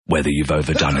Whether you've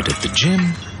overdone it at the gym,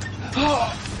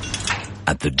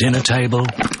 at the dinner table,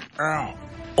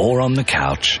 or on the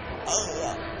couch,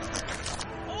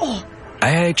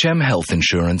 AHM Health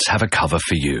Insurance have a cover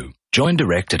for you. Join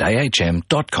direct at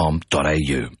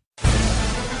ahm.com.au.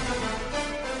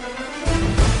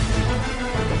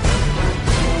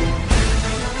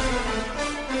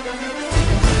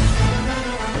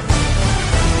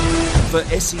 For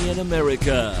SEN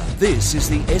America, this is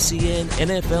the SEN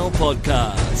NFL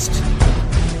Podcast.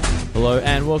 Hello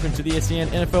and welcome to the SEN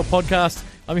NFL Podcast.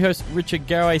 I'm your host, Richard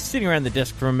Garraway. Sitting around the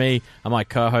desk from me are my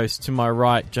co-hosts. To my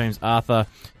right, James Arthur.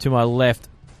 To my left,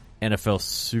 NFL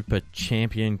Super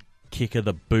Champion, kicker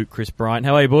the boot, Chris Bryant.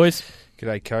 How are you, boys?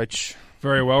 G'day, Coach.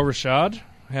 Very well, Rashad.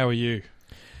 How are you?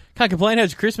 Can't complain.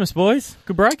 How's your Christmas, boys?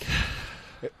 Good break?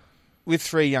 With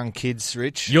 3 young kids,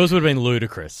 Rich. Yours would have been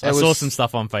ludicrous. I saw some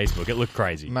stuff on Facebook. It looked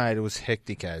crazy. Mate, it was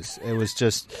hectic as. It was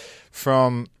just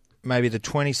from maybe the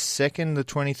 22nd, the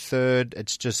 23rd,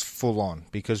 it's just full on.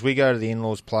 Because we go to the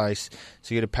in-laws' place,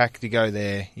 so you got to pack to go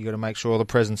there. You got to make sure all the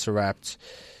presents are wrapped.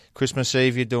 Christmas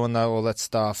Eve, you're doing all that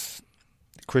stuff.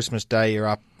 Christmas Day, you're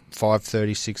up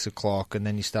 5:30, 6 o'clock, and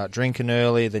then you start drinking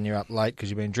early, then you're up late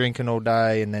because you've been drinking all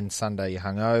day, and then Sunday you're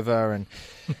hungover. And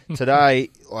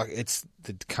today, it's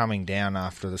the coming down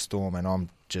after the storm, and I'm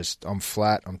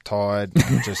flat, I'm tired,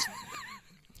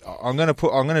 I'm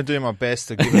gonna do my best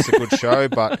to give us a good show,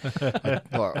 but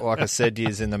like I said to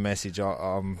you in the message,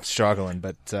 I'm struggling,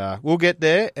 but we'll get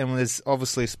there, and there's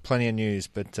obviously plenty of news,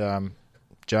 but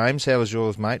James, how was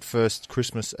yours, mate? First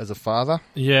Christmas as a father?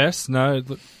 Yes, no,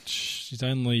 look, she's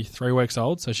only 3 weeks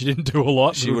old, so she didn't do a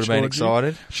lot. She would have been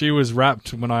excited. She was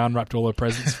wrapped when I unwrapped all her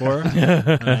presents for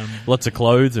her. Lots of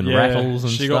clothes and rattles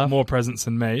and stuff. She got more presents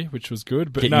than me, which was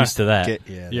good. But Get used to that.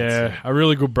 A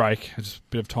really good break. Just a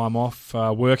bit of time off,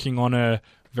 working on a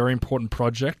very important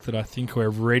project that I think we're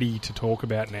ready to talk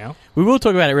about now. We will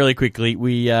talk about it really quickly.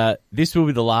 This will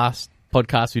be the last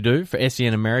podcast we do for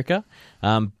SEN America,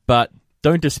 but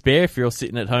don't despair if you're all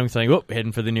sitting at home saying,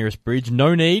 heading for the nearest bridge.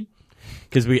 No need,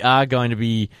 because we are going to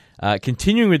be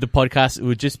continuing with the podcast. It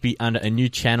will just be under a new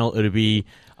channel. It'll be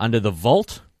under The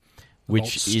Vault,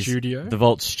 which is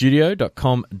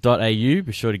thevaultstudio.com.au.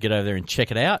 Be sure to get over there and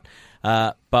check it out.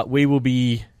 But we will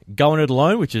be going it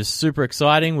alone, which is super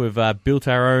exciting. We've built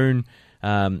our own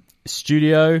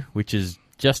studio, which is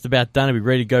just about done. It'll be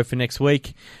ready to go for next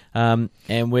week. And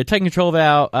we're taking control of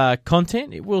our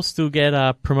content. It will still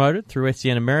get promoted through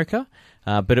SEN America,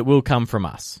 but it will come from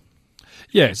us.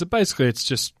 Yeah, so basically it's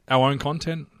just our own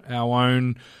content, our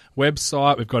own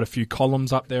website. We've got a few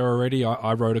columns up there already.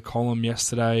 I wrote a column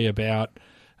yesterday about,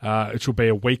 it will be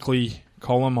a weekly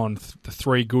column on the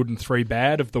 3 good and 3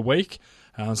 bad of the week.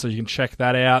 So you can check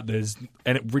that out. There's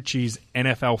Richie's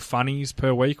NFL funnies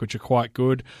per week, which are quite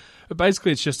good. But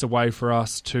basically it's just a way for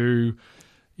us to,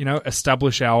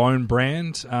 establish our own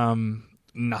brand.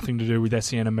 Nothing to do with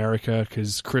SEN America,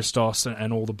 because Christos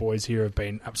and all the boys here have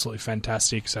been absolutely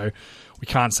fantastic. So we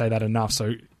can't say that enough.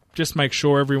 So just make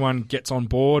sure everyone gets on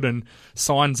board and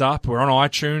signs up. We're on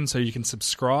iTunes, so you can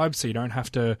subscribe, so you don't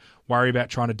have to worry about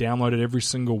trying to download it every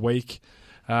single week.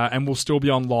 And we'll still be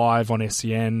on live on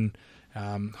SEN,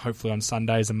 hopefully on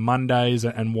Sundays and Mondays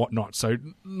and whatnot. So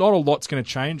not a lot's going to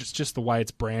change. It's just the way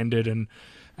it's branded and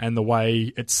the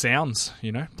way it sounds,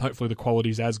 Hopefully the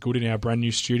quality's as good in our brand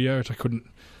new studio, which I couldn't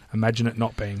imagine it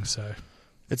not being. So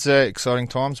it's exciting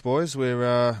times, boys.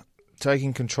 We're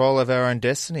taking control of our own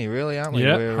destiny, really, aren't we?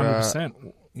 Yeah, we're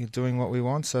 100%. You're doing what we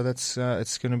want, so that's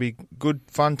it's going to be good,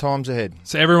 fun times ahead.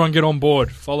 So everyone get on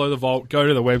board. Follow The Vault. Go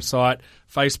to the website,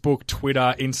 Facebook,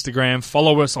 Twitter, Instagram.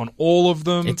 Follow us on all of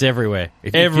them. It's everywhere.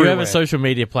 If you have a social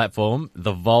media platform,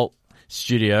 The Vault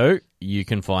Studio, you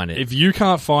can find it. If you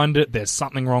can't find it, there's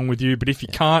something wrong with you. But if you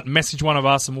can't, message one of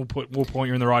us and we'll point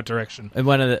you in the right direction. And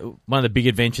one of the big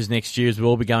adventures next year is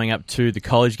we'll be going up to the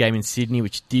college game in Sydney,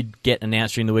 which did get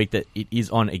announced during the week that it is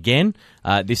on again.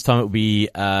 This time it will be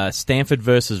Stanford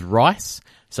versus Rice.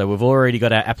 So we've already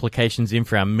got our applications in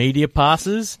for our media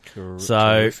passes.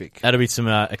 Terrific. That'll be some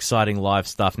exciting live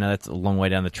stuff. Now, that's a long way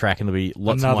down the track, and there'll be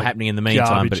lots more happening in the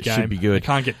meantime, but it should be good. You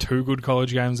can't get 2 good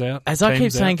college games out. As I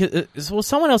keep saying,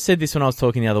 someone else said this when I was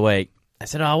talking the other week. I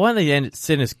said, why don't they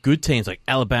send us good teams like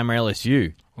Alabama or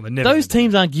LSU? Well, those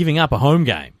teams aren't giving up a home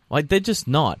game. They're just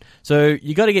not. So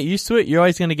you got to get used to it. You're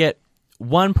always going to get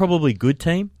one probably good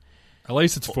team. At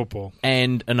least it's football.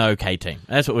 And an okay team.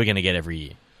 That's what we're going to get every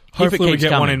year. Hopefully we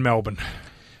get one in Melbourne.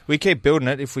 We keep building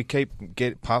it. If we keep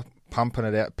pumping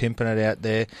it out, pimping it out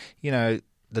there,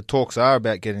 the talks are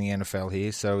about getting the NFL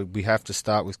here, so we have to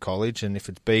start with college, and if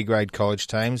it's B-grade college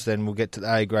teams, then we'll get to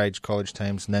the A-grade college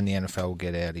teams, and then the NFL will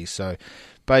get out here. So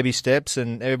baby steps,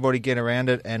 and everybody get around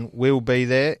it, and we'll be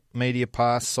there. Media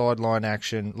pass, sideline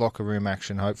action, locker room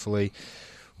action, hopefully.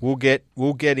 We'll get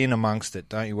in amongst it.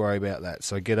 Don't you worry about that.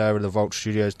 So get over to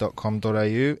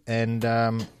vaultstudios.com.au, and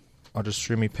I'll just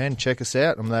threw my pen. Check us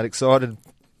out. I'm that excited.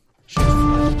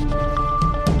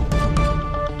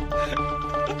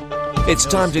 It's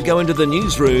time to go into the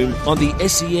newsroom on the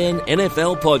SEN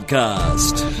NFL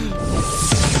Podcast.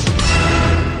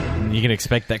 You can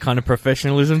expect that kind of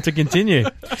professionalism to continue.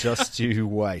 Just you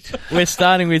wait. We're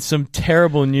starting with some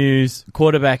terrible news.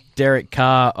 Quarterback Derek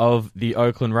Carr of the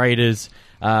Oakland Raiders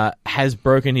has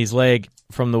broken his leg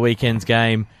from the weekend's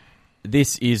game.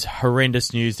 This is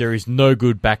horrendous news. There is no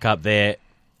good backup there.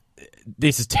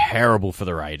 This is terrible for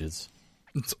the Raiders.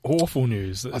 It's awful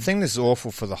news. I think this is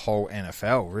awful for the whole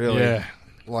NFL, really. Yeah.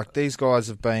 Like, these guys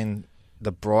have been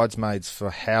the bridesmaids for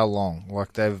how long?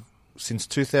 Like, they've since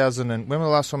 2000 and when were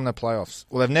the last time in the playoffs?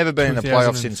 Well, they've never been in the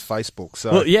playoffs since Facebook.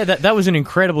 So, well, yeah, that was an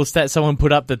incredible stat someone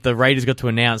put up, that the Raiders got to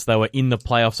announce they were in the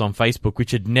playoffs on Facebook, which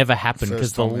had never happened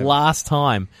because the last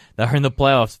time they were in the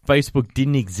playoffs, Facebook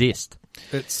didn't exist.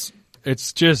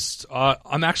 It's just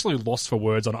I'm actually lost for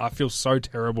words on it. I feel so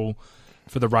terrible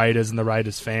for the Raiders and the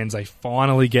Raiders fans. They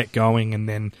finally get going, and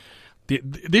then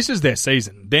this is their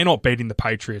season. They're not beating the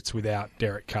Patriots without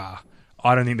Derek Carr.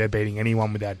 I don't think they're beating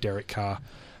anyone without Derek Carr.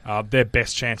 Their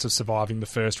best chance of surviving the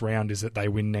first round is that they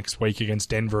win next week against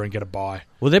Denver and get a bye.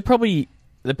 Well, they're probably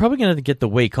going to get the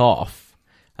week off.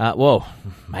 Well,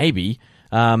 maybe.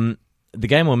 The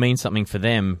game will mean something for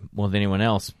them more than anyone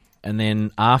else. And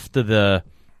then after the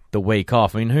week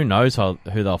off, I mean, who knows who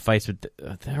they'll face? But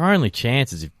their only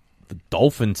chance is if the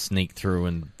Dolphins sneak through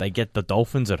and they get the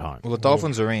Dolphins at home. Well, the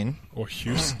Dolphins are in. Or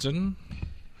Houston.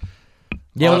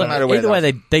 Yeah, well, either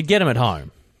way, they get them at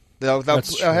home. They'll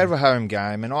have a home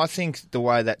game, and I think the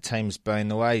way that team's been,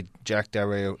 the way Jack Del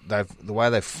Rio, the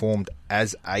way they've formed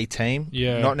as a team,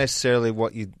 not necessarily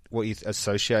what you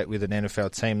associate with an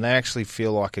NFL team. They actually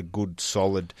feel like a good,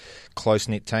 solid,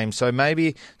 close-knit team. So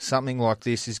maybe something like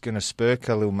this is going to spur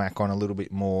Khalil Mack on a little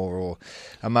bit more, or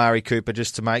Amari Cooper,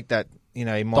 just to make that. You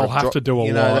know, they'll have to do a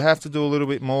lot. They have to do a little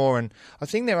bit more, and I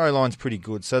think their O-line's pretty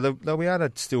good, so they'll be able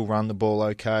to still run the ball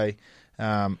okay.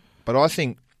 But I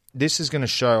think this is going to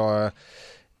show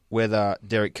whether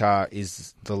Derek Carr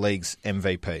is the league's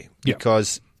MVP.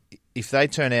 Because if they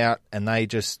turn out and they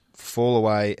just fall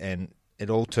away and it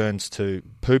all turns to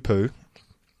poo-poo,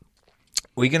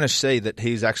 we're going to see that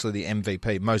he's actually the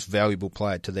MVP, most valuable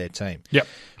player to their team. Yep.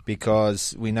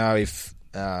 Because we know if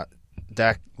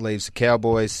Dak leaves the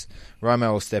Cowboys,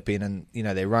 Romo will step in, and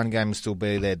their run game will still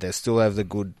be there. They still have the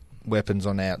good weapons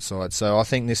on the outside. So I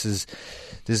think this is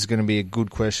going to be a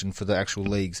good question for the actual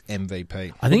league's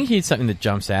MVP. I think here's something that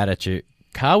jumps out at you.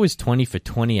 Carr was 20 for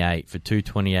 28 for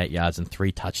 228 yards and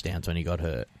 3 touchdowns when he got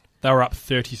hurt. They were up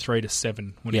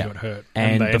 33-7 when he got hurt.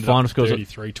 And the final score was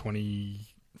 33-25.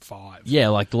 Yeah,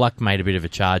 like luck made a bit of a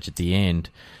charge at the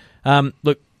end.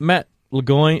 Look, Matt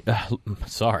McGloin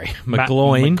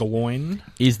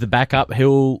is the backup.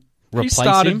 He'll replace him. He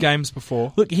started games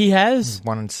before. Look, he has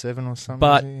 1-7 or something.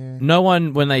 But no one,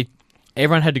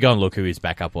 everyone had to go and look who his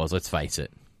backup was. Let's face it.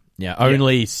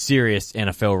 Only serious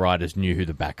NFL writers knew who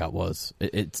the backup was.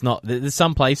 It's not. There's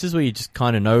some places where you just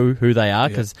kind of know who they are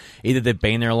because either they've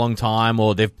been there a long time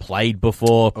or they've played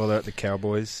before. Or they're at the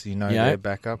Cowboys. Their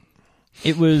backup.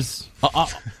 It was.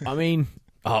 I mean,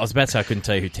 I was about to say I couldn't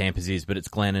tell you who Tampa's is, but it's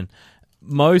Glennon.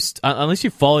 Unless you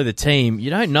follow the team, you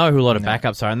don't know who a lot of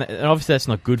backups are, and obviously that's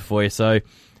not good for you. So,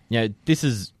 this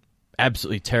is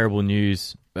absolutely terrible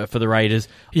news for the Raiders.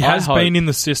 He has been in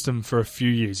the system for a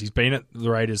few years. He's been at the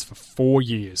Raiders for 4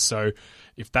 years. So,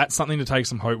 if that's something to take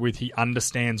some hope with, he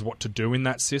understands what to do in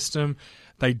that system.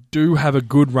 They do have a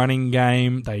good running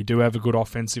game. They do have a good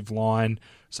offensive line.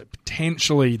 So,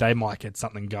 potentially they might get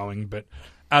something going, but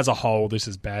as a whole, this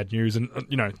is bad news. And,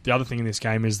 the other thing in this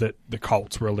game is that the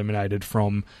Colts were eliminated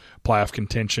from playoff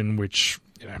contention, which,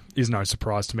 is no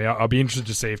surprise to me. I'll be interested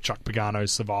to see if Chuck Pagano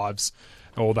survives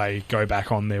or they go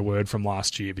back on their word from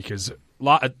last year, because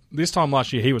this time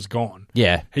last year he was gone.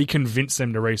 Yeah. He convinced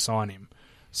them to re-sign him.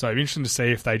 So it'll be interesting to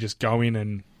see if they just go in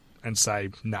and say,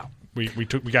 no, we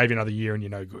gave you another year and you're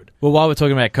no good. Well, while we're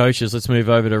talking about coaches, let's move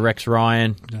over to Rex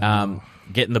Ryan.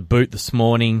 Getting the boot this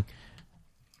morning.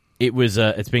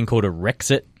 It's been called a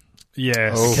Rexit.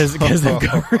 Yes. Because they've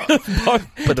got rid of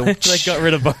both. They got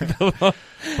rid of both of them.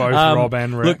 Both Rob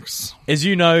and Rex. Look, as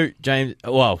you know, James,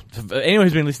 for anyone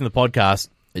who's been listening to the podcast,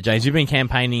 James, you've been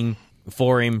campaigning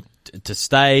for him to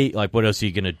stay. Like, what else are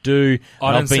you going to do?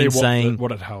 I don't see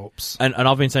what it helps. And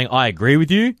I've been saying, I agree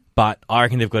with you, but I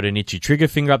reckon they've got an itchy trigger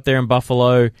finger up there in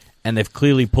Buffalo, and they've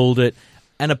clearly pulled it.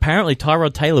 And apparently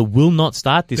Tyrod Taylor will not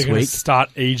start this They're going week. to start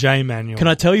EJ Manuel. Can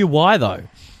I tell you why, though?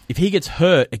 If he gets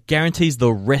hurt, it guarantees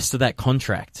the rest of that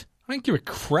contract. I don't give a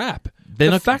crap.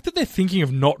 The fact that they're thinking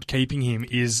of not keeping him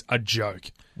is a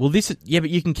joke. Well, but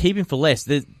you can keep him for less.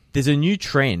 There's a new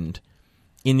trend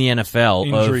in the NFL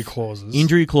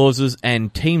Injury clauses,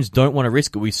 and teams don't want to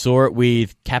risk it. We saw it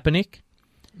with Kaepernick.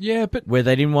 Yeah, but where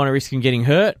they didn't want to risk him getting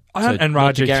hurt. And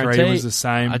RG3 was the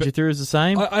same. RG3 was the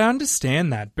same. I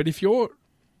understand that, but if you're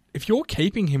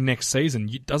keeping him next season,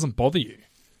 it doesn't bother you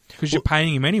because you're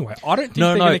paying him anyway. I don't think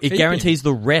they're going to keep him. It guarantees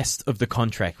the rest of the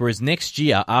contract. Whereas next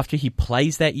year, after he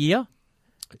plays that year,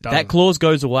 that clause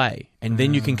goes away, and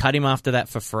then you can cut him after that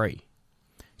for free.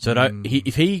 So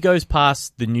if he goes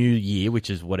past the new year, which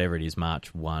is whatever it is,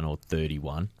 March 1 or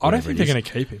 31. I don't think they're going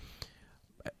to keep him.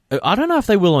 I don't know if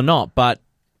they will or not, but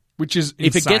which is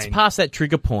if insane. it gets past that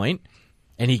trigger point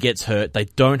and he gets hurt, they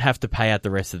don't have to pay out the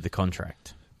rest of the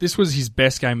contract. This was his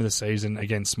best game of the season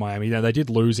against Miami. Now, they did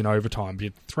lose in overtime. He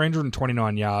had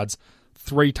 329 yards,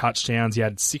 3 touchdowns. He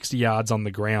had 60 yards on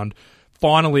the ground.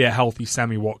 Finally, a healthy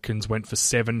Sammy Watkins went for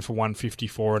 7 for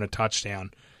 154 and a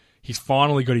touchdown. He's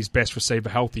finally got his best receiver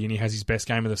healthy, and he has his best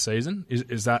game of the season.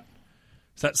 Does that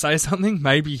say something?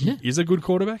 Maybe he is a good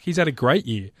quarterback. He's had a great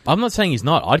year. I'm not saying he's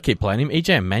not. I'd keep playing him.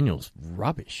 EJ Manuel's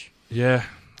rubbish. Yeah.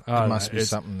 There must be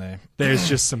something there. There's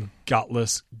just some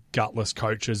gutless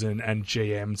coaches and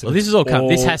GMs. Well,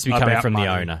 this has to be coming from the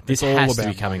owner. This has to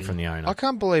be coming money. from the owner. I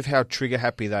can't believe how trigger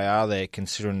happy they are there,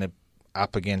 considering they're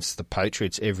up against the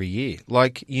Patriots every year.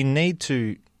 Like, you need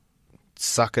to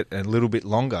suck it a little bit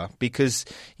longer because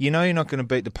you know you're not going to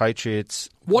beat the Patriots.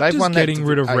 What does getting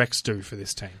rid of Rex do for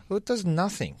this team? Well, it does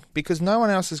nothing because no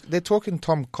one else is. They're talking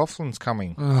Tom Coughlin's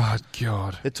coming. Oh,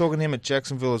 God. They're talking him at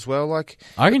Jacksonville as well. Like,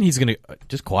 I reckon he's going to,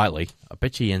 just quietly, I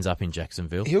bet you he ends up in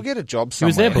Jacksonville. He'll get a job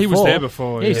He somewhere. He was there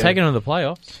before. Yeah, he's taken on the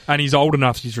playoffs. And he's old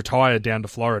enough, he's retired down to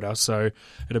Florida, so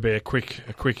it'll be a quick,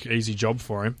 easy job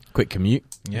for him. Quick commute.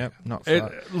 Yeah, not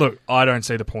far. Look, I don't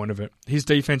see the point of it. His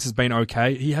defense has been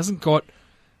okay. He hasn't got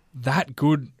that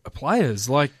good players.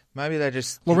 Like, maybe they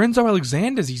just... Lorenzo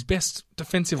Alexander's his best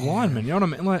defensive lineman. You know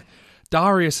what I mean? Like,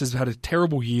 Darius has had a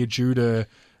terrible year due to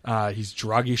his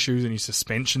drug issues and his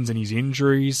suspensions and his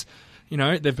injuries. You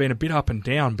know, they've been a bit up and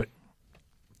down, but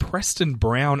Preston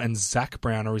Brown and Zach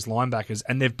Brown are his linebackers,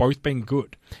 and they've both been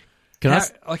good.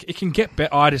 It can get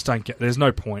better. I just don't get. There's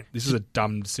no point. This is a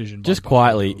dumb decision. Just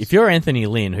quietly, if you're Anthony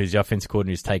Lynn, who's the offensive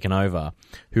coordinator who's taken over,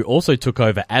 who also took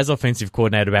over as offensive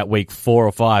coordinator about week 4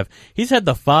 or 5, he's had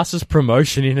the fastest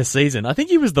promotion in a season. I think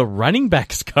he was the running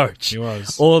backs coach. He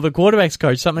was. Or the quarterbacks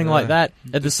coach, something like that,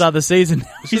 at the start of the season.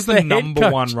 He's the number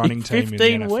one running team in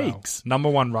 15 the NFL. weeks. Number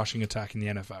one rushing attack in the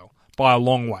NFL by a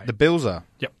long way. The Bills are.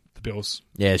 Yep. Bills.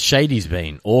 Yeah, Shady's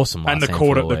been awesome last and the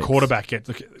quarterback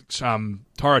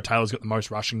Tyrod Taylor's got the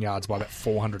most rushing yards by about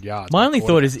 400 yards. My only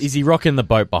thought is he rocking the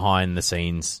boat behind the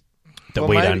scenes that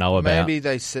we don't know about? Maybe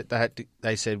they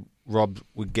said Rob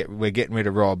we're getting rid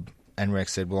of Rob, and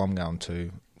Rex said, "Well, I'm going to."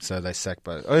 So they sacked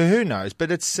both. Oh, who knows? But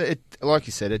it's like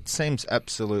you said, it seems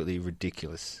absolutely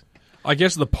ridiculous. I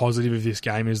guess the positive of this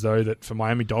game is though that for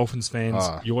Miami Dolphins fans,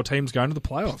 your team's going to the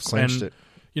playoffs. Clinched it.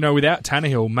 You know, without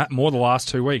Tannehill, Matt Moore the last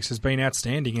 2 weeks has been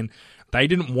outstanding, and they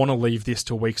didn't want to leave this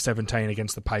till week 17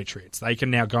 against the Patriots. They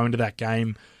can now go into that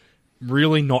game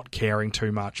really not caring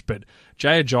too much, but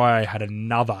Jay Ajayi had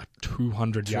another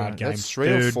 200-yard game,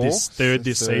 third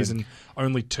this season.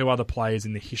 Only 2 other players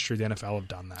in the history of the NFL have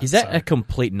done that. Is that a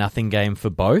complete nothing game for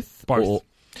both? Both.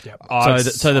 Yep.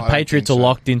 So the Patriots are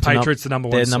locked into Patriots the number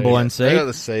one seed. They got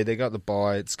the seed. They got the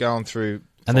bye. It's going through.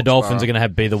 And the Dolphins are going to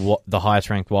be the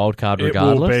highest ranked wild card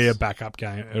regardless. It will be a backup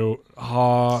game.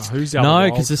 Who's the other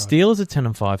No, because the Steelers are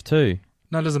 10-5 too.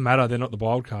 No, it doesn't matter. They're not the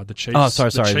wild card. The Chiefs. Oh,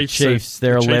 sorry. The Chiefs.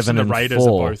 They're 11 and and the Raiders 4.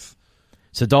 Are both.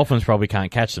 So Dolphins probably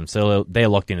can't catch them. So they're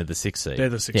locked into the 6th seed. They're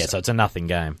the 6th Yeah, seed. so it's a nothing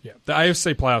game. Yeah, the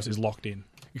AFC playoffs is locked in,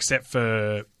 except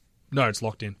for it's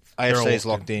locked in. AFC is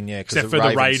locked in, yeah. Except for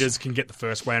the Raiders can get the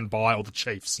first round bye, or the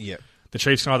Chiefs. Yeah. The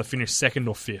Chiefs can either finish 2nd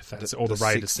or 5th, or the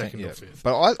Raiders 2nd or 5th.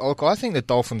 But I think the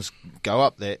Dolphins go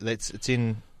up there. It's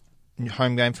in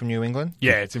home game from New England.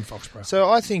 Yeah, it's in Foxborough.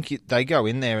 So I think they go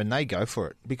in there and they go for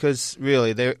it because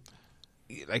really they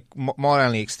might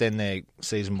only extend their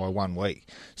season by 1 week.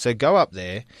 So go up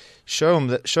there, show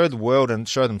the world and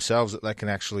show themselves that they can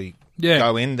actually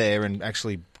go in there and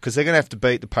actually, because they're going to have to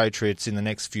beat the Patriots in the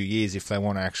next few years if they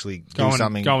want to actually do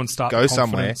something, go and start go the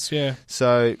somewhere. Yeah.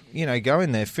 So go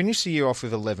in there, finish the year off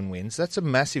with 11 wins. That's a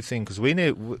massive thing because we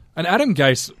need. And Adam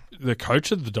Gase, the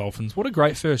coach of the Dolphins, what a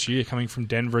great first year coming from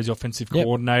Denver as offensive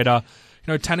coordinator.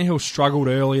 You know, Tannehill struggled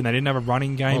early and they didn't have a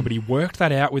running game, but he worked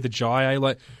that out with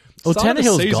Ajayi. Well, start of the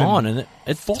Tannehill's season, gone,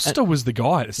 and Foster was the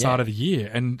guy at the start of the year,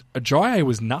 and Ajayi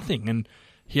was nothing, and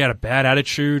he had a bad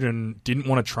attitude and didn't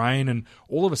want to train, and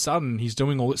all of a sudden he's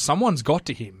doing all this. Someone's got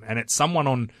to him, and it's someone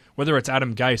on, whether it's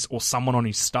Adam Gase or someone on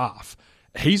his staff,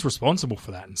 he's responsible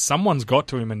for that, and someone's got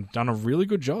to him and done a really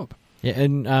good job. Yeah,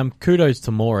 and kudos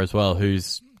to Moore as well,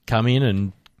 who's come in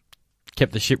and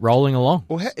kept the ship rolling along.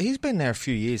 Well, he's been there a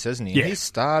few years, hasn't he? Yeah. He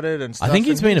started and stuff. I think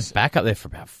he's and been a backup there for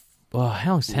about,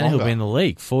 how long's Tannehill Longer. been in the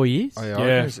league? 4 years? Oh, Yeah, I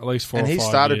reckon at least 4 and or he 5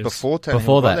 started years. before Tannehill.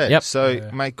 Before got that, there. yep. So,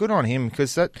 mate, good on him,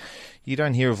 because that you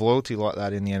don't hear of loyalty like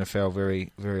that in the NFL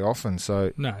very, very often.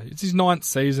 So, No, it's his 9th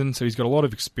season, so he's got a lot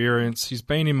of experience. He's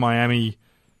been in Miami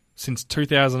since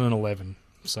 2011,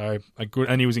 so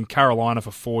and he was in Carolina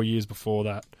for 4 years before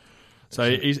that. So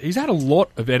he's had a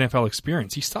lot of NFL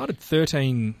experience. He started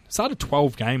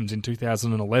 12 games in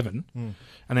 2011, and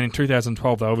then in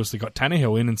 2012 they obviously got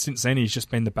Tannehill in, and since then he's just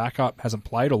been the backup, hasn't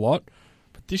played a lot.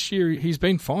 But this year he's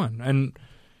been fine, and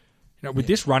with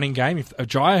this running game, if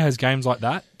Ajayi has games like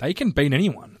that, they can beat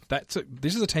anyone.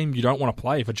 This is a team you don't want to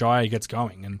play if Ajayi gets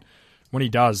going, and when he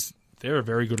does, they're a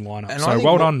very good lineup. And So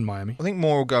well done, Miami. I think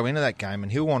Moore will go into that game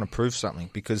and he'll want to prove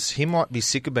something, because he might be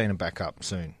sick of being a backup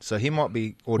soon. So he might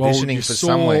be auditioning you for saw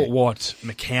somewhere. what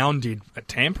McCown did at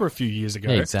Tampa a few years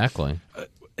ago. Yeah, exactly.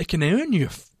 It can earn you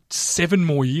 7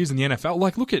 more years in the NFL.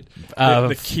 Like, look at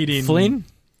the kid in Flynn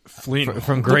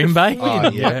from Green Bay. Oh,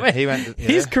 yeah. He went, yeah.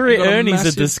 His career Got a earnings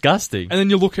massive- are disgusting. And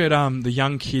then you look at the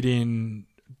young kid in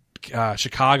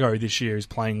Chicago this year who's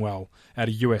playing well out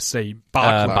of USC,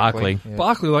 Barkley. Barkley. Yeah.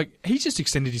 Barkley, like, he's just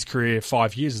extended his career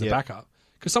 5 years as a Yeah. backup,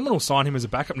 because someone will sign him as a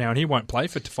backup now and he won't play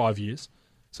for 5 years.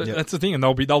 So Yeah. that's the thing, and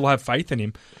they'll have faith in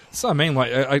him. So I mean,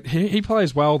 like, he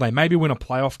plays well. They maybe win a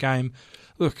playoff game.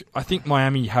 Look, I think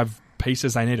Miami have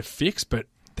pieces they need to fix, but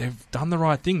they've done the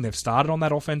right thing. They've started on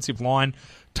that offensive line.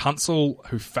 Tunsil,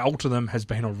 who fell to them, has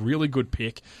been a really good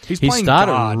pick. He Started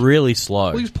guard. really slow.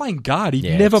 Well, he was playing guard. He'd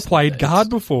Yeah, never it's- played it's- guard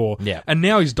before. Yeah. And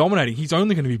now he's dominating. He's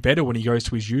only going to be better when he goes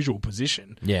to his usual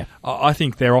position. Yeah. I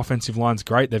think their offensive line's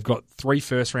great. They've got 3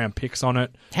 first-round picks on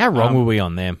it. How wrong were we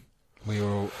on them? We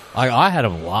were all, I had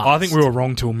them last. I think we were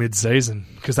wrong till mid-season,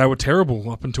 because they were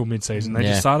terrible up until mid-season. They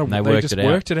just started. They worked just it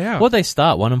worked it out. What'd they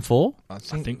start? 1-4? I I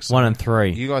think think so.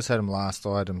 1-3. you guys had him last.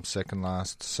 I had him second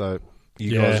last. So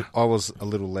you Yeah. guys, I was a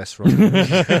little less wrong.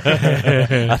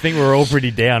 I think we're all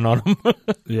pretty down on them.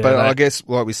 Yeah, But they- I guess,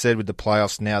 like we said, with the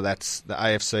playoffs now, that's the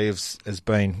AFC has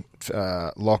been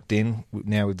locked in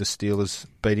now with the Steelers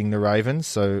beating the Ravens.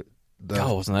 So,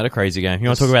 Wasn't that a crazy game? You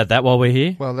want to talk about that while we're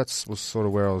here? well, was sort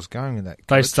of where I was going with that.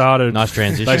 they Coach. started. Nice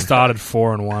transition. They started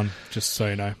 4-1. Just so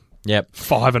you know, Yep.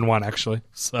 5-1 actually.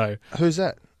 So Who's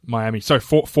that? Miami. So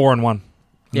 4-1.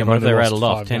 Yeah, They've what if only they lost rattled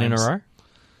off? 5 10 in a games. row?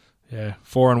 Yeah,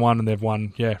 4-1, and they've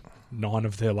won 9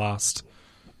 of their last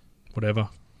whatever.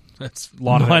 That's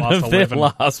line Nine of of their their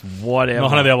last 11. last whatever.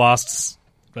 9 of their last.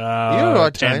 You're all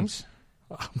right, 10. James.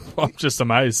 I'm just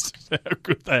amazed how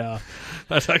good they are.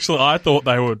 That's actually, I thought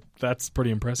they would. That's pretty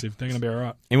impressive. They're going to be all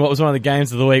right. In what was one of the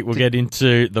games of the week, we'll get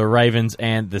into the Ravens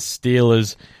and the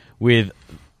Steelers, with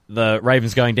the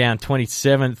Ravens going down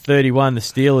 27-31. The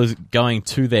Steelers going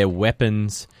to their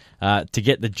weapons to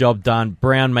get the job done.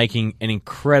 Brown making an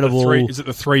incredible... Is it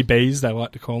the 3 Bs they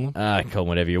like to call them? call them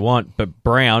whatever you want, but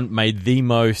Brown made the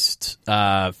most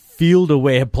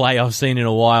field-aware play I've seen in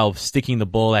a while, sticking the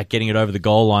ball out, getting it over the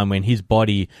goal line when his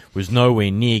body was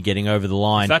nowhere near getting over the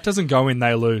line. If that doesn't go in,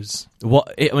 they lose.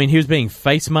 He was being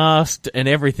face masked and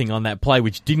everything on that play,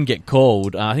 which didn't get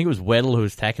called. I think it was Weddle who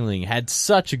was tackling. Had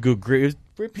such a good grip. He was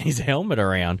ripping his helmet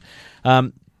around.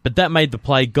 But that made the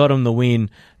play, got him the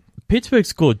win. Pittsburgh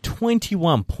scored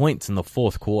 21 points in the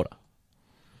fourth quarter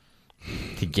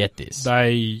to get this.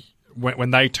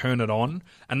 When they turn it on,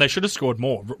 and they should have scored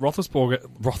more.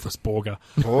 Roethlisberger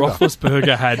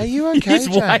had... Are you okay, He's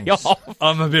way James? off.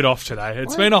 I'm a bit off today.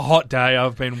 It's been a hot day.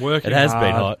 I've been working It has hard.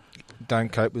 been hot. Don't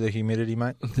cope with the humidity,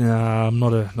 mate. Nah, I'm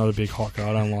not a big hot guy.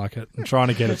 I don't like it. I'm trying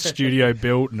to get a studio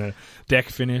built and a deck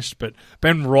finished, but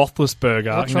Ben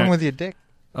Roethlisberger... What's wrong with your deck?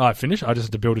 I finished. I just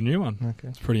had to build a new one. Okay.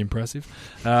 It's pretty impressive.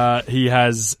 He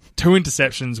has 2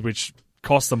 interceptions, which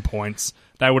cost them points.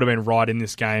 They would have been right in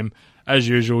this game. As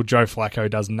usual, Joe Flacco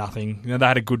does nothing. They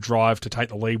had a good drive to take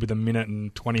the lead with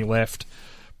 1:20 left,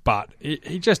 but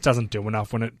he just doesn't do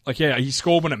enough when it... he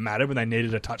scored when it mattered, when they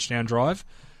needed a touchdown drive,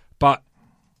 but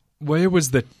where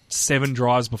was the 7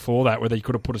 drives before that where they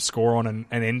could have put a score on and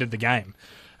ended the game?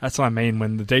 That's what I mean.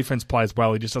 When the defense plays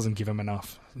well, he just doesn't give them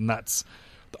enough, and that's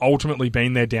ultimately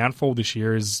been their downfall this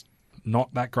year, is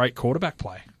not that great quarterback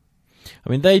play.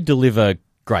 They deliver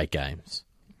great games.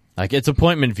 It's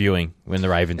appointment viewing when the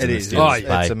Ravens It and is. the Steelers It's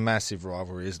play. a massive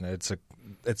rivalry, isn't it?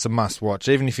 it's a must watch.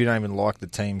 Even if you don't even like the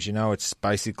teams, it's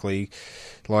basically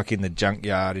like in the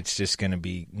junkyard. It's just going to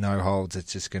be no holds.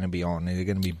 It's just going to be on. They're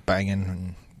going to be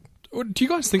banging. Do you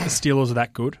guys think the Steelers are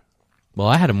that good? Well,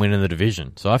 I had them win in the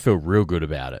division, so I feel real good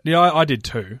about it. Yeah, I did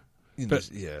too.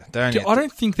 But I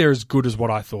don't think they're as good as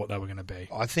what I thought they were going to be.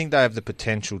 I think they have the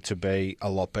potential to be a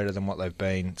lot better than what they've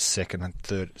been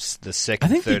third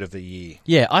of the year.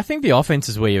 Yeah, I think the offense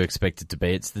is where you expect it to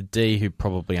be. It's the D who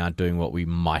probably aren't doing what we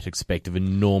might expect of a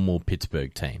normal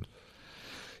Pittsburgh team.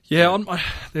 Yeah,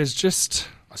 there's just...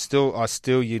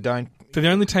 you don't... They're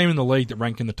the only team in the league that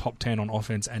rank in the top 10 on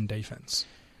offense and defense.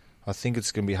 I think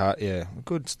it's going to be hard. Yeah,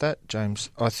 good stat,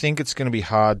 James. I think it's going to be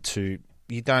hard to...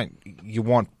 You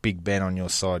want Big Ben on your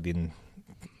side in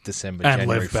December, and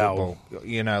January Lev Bell.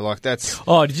 football. That's...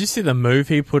 Oh, did you see the move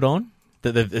he put on?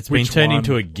 It's been turned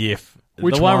into a GIF.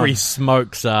 Which the one one? Where he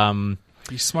smokes...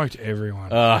 He smoked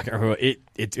everyone. I can't remember.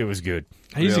 It was good.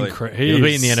 He's Really? incredible. He'll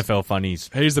be in the NFL funnies.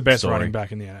 He's the best Sorry. running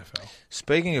back in the NFL.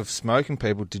 Speaking of smoking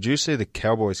people, did you see the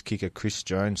Cowboys kicker Chris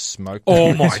Jones smoked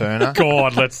Oh my Turner?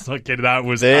 God, let's not get that.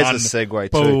 Was There's a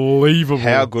segue too. unbelievable.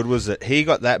 How good was it? He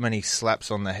got that many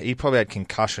slaps on the... He probably had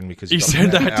concussion because He got said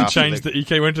they that had to after change the...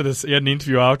 He went to this. He had an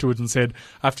interview afterwards and said,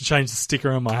 "I have to change the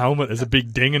sticker on my helmet. There's a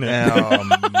big ding in it."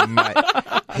 Oh,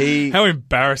 mate. How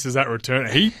embarrassed is that return?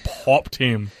 He popped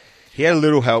him. He had a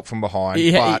little help from behind,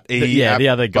 the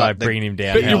other guy bringing him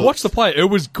down. But you watch the play. It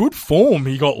was good form.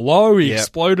 He got low. He Yep.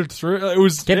 exploded through. It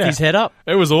was Kept his head up.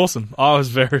 It was awesome. I was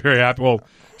very, very happy. Well,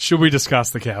 should we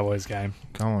discuss the Cowboys game?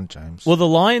 Come on, James. Well, the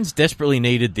Lions desperately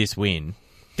needed this win.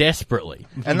 Desperately.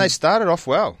 And they started off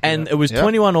well. And it was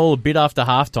 21-all a bit after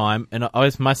halftime, and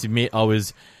I must admit I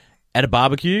was at a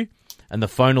barbecue, and the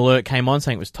phone alert came on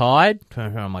saying it was tied.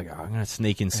 I'm like, I'm going to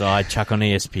sneak inside, chuck on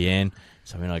ESPN.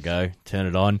 So I go, turn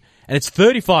it on, and it's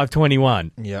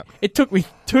 35-21. Yeah. It took me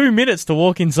 2 minutes to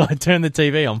walk inside, turn the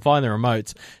TV on, find the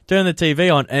remotes, turn the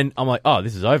TV on, and I'm like, oh,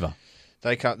 this is over.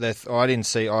 They cut their...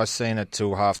 I seen it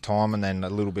till half time and then a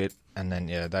little bit, and then,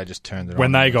 they just turned it on.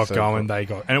 When they in the got third going,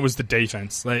 quarter. and it was the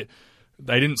defense. They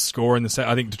didn't score in the set.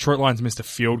 I think Detroit Lions missed a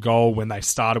field goal when they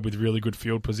started with really good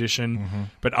field position. Mm-hmm.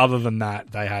 But other than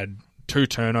that, they had 2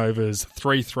 turnovers,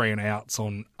 3 3-and-outs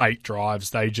on 8 drives.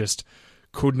 They just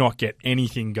could not get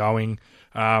anything going.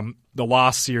 The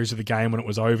last series of the game, when it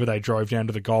was over, they drove down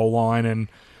to the goal line, and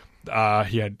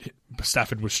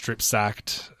Stafford was strip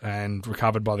sacked and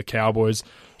recovered by the Cowboys.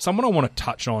 Someone I want to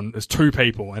touch on is 2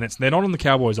 people, and they're not on the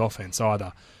Cowboys offense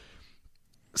either.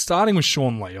 Starting with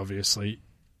Sean Lee, obviously.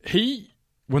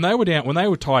 When they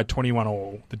were tied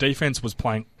 21-all, the defense was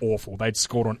playing awful. They'd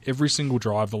scored on every single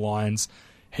drive, the Lions.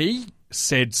 He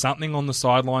said something on the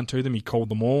sideline to them. He called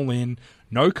them all in,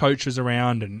 no coaches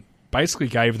around, and basically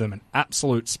gave them an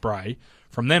absolute spray.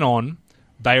 From then on,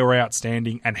 they were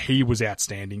outstanding, and he was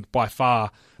outstanding. By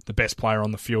far the best player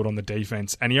on the field on the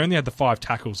defense. And he only had the 5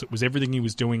 tackles. It was everything he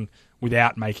was doing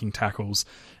without making tackles.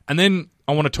 And then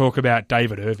I want to talk about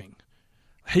David Irving.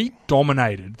 He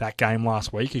dominated that game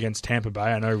last week against Tampa Bay.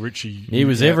 I know Richie... He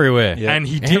was everywhere. Yeah. And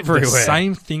he did the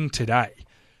same thing today.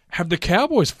 Have the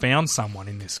Cowboys found someone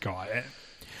in this guy?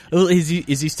 Well, is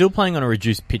he still playing on a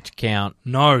reduced pitch count?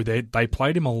 No, they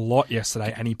played him a lot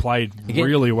yesterday, and he played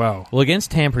really well. Well,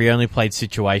 against Tampa, he only played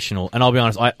situational. And I'll be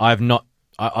honest,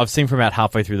 I've seen from about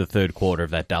halfway through the third quarter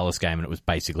of that Dallas game, and it was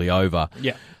basically over.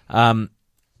 Yeah.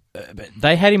 But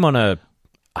they had him on a...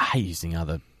 I hate using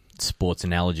other sports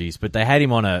analogies, but they had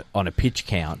him on a pitch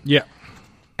count. Yeah.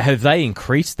 Have they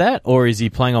increased that, or is he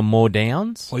playing on more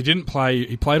downs? Well, he didn't play.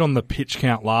 He played on the pitch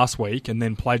count last week and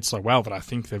then played so well that I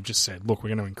think they've just said, look, we're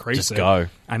going to increase just it. Go.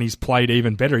 And he's played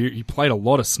even better. He played a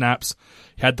lot of snaps.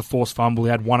 He had the forced fumble.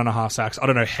 He had 1.5 sacks. I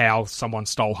don't know how someone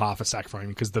stole half a sack from him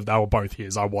because they were both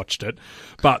his. I watched it.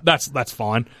 But that's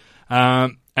fine.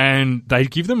 And they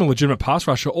give them a legitimate pass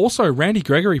rusher. Also, Randy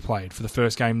Gregory played for the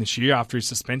first game this year after his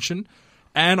suspension.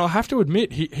 And I have to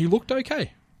admit, he looked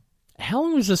okay. How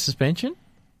long was the suspension?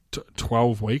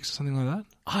 12 weeks, something like that.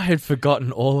 I had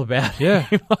forgotten all about Yeah.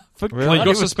 him. Well, he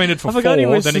got suspended for 4,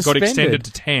 then he got extended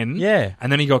to 10. Yeah.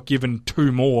 And then he got given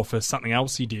 2 more for something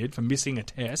else he did, for missing a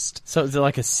test. So it was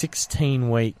like a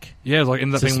 16-week Yeah, it was like,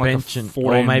 ended up being like a suspension,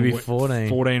 14, or maybe 14.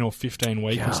 14 or 15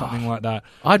 week or something like that.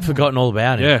 I'd forgotten all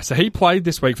about him. Yeah, so he played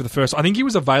this week for the first... I think he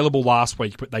was available last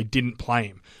week, but they didn't play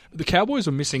him. The Cowboys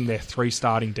were missing their 3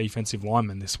 starting defensive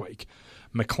linemen this week.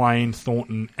 McLean,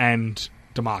 Thornton, and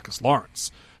DeMarcus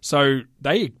Lawrence. So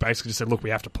they basically just said, look, we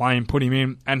have to play him, put him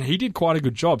in, and he did quite a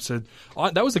good job. So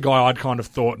that was the guy I'd kind of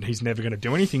thought he's never going to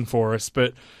do anything for us.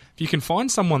 But if you can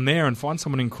find someone there and find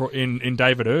someone in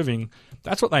David Irving,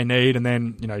 that's what they need. And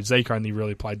then, Zeke only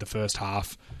really played the first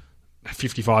half.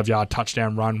 55-yard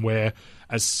touchdown run where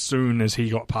as soon as he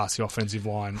got past the offensive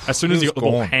line, as soon as he got the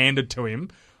ball handed to him,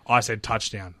 I said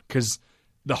touchdown because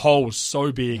the hole was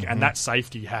so big and that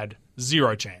safety had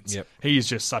zero chance. Yep. He is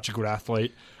just such a good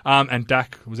athlete. And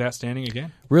Dak was outstanding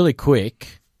again. Really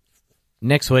quick,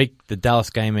 next week the Dallas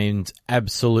game means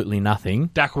absolutely nothing.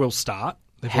 Dak will start.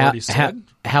 They've already said.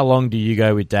 How long do you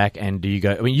go with Dak, and do you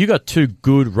go... I mean, you got two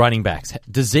good running backs.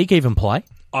 Does Zeke even play?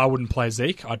 I wouldn't play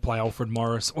Zeke. I'd play Alfred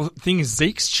Morris. Well, the thing is,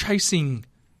 Zeke's chasing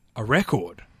a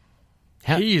record.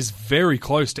 He is very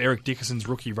close to Eric Dickerson's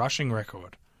rookie rushing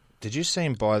record. Did you see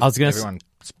him buy everyone's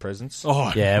presents?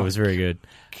 Oh, yeah, it was very good.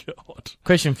 God.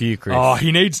 Question for you, Chris. Oh,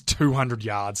 he needs 200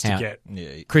 yards to get.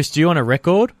 Yeah, Chris, do you want a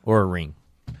record or a ring?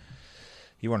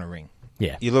 you want a ring.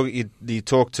 Yeah. You look. You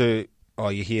talk to. Oh,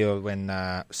 you hear when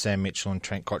Sam Mitchell and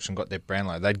Trent Cotchin got their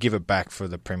Brownlow, they'd give it back for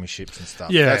the premierships and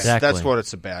stuff. Yeah, that's what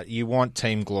it's about. You want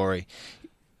team glory.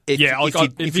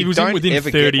 If he was in within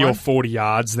 30 or 40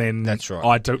 yards, then that's right.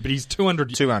 I do. But he's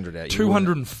 200 out.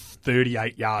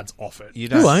 238 yards off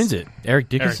it. Who owns it? Eric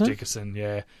Dickerson? Eric Dickerson,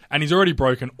 yeah. And he's already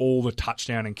broken all the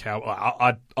touchdown and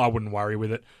I wouldn't worry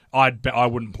with it. I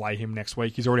wouldn't play him next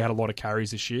week. He's already had a lot of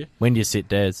carries this year. When do you sit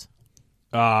Dez?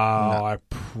 No. I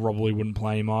probably wouldn't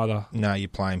play him either. No, you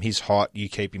play him. He's hot. You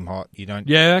keep him hot. You don't.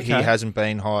 Yeah, okay. He hasn't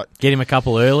been hot. Get him a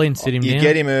couple early and sit him down? You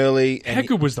get him early. How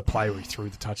good was the play where he threw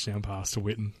the touchdown pass to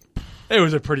Witten? It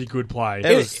was a pretty good play.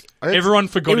 Everyone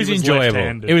forgot he was enjoyable.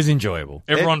 left-handed. It was enjoyable.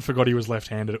 Everyone forgot he was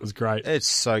left-handed. It was great. It's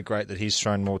so great that he's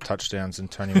thrown more touchdowns than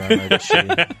Tony Romo this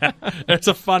year. It's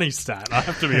a funny stat, I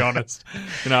have to be honest.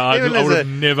 I would have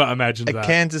never imagined that. A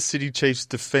Kansas City Chiefs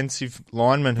defensive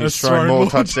lineman who's thrown more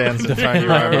touchdowns than Tony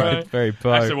Romo. Very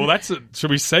pro. Actually, well, should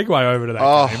we segue over to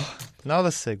that game?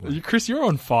 Another segment. Chris, you're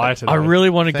on fire today. I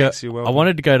really want to Thanks, go. you're I welcome.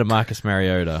 wanted to go to Marcus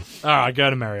Mariota. All right, go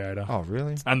to Mariota. Oh,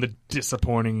 really? And the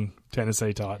disappointing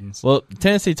Tennessee Titans. Well,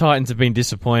 Tennessee Titans have been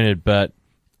disappointed, but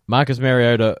Marcus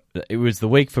Mariota, it was the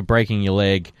week for breaking your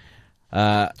leg.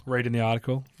 Reading the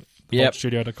article. Yep.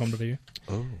 Studio.com.au.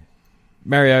 Oh.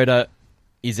 Mariota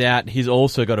is out. He's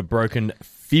also got a broken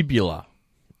fibula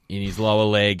in his lower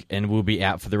leg and will be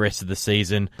out for the rest of the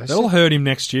season. They'll hurt him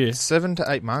next year. 7 to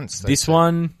 8 months. This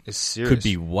one is serious. could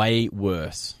be way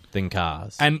worse than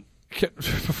Carr's. And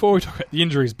before we talk about the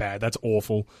injury is bad, that's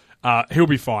awful. He'll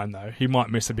be fine though. He might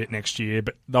miss a bit next year,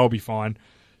 but they'll be fine.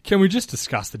 Can we just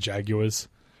discuss the Jaguars?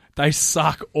 They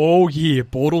suck all year.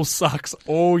 Bortles sucks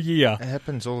all year. It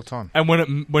happens all the time. And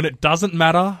when it doesn't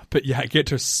matter, but you get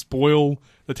to spoil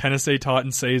the Tennessee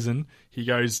Titans season, he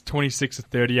goes 26 to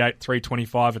 38,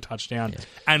 325, a touchdown,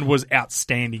 and was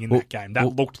outstanding in that game.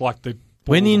 That looked like the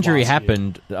when the injury last year.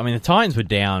 happened, I mean, the Titans were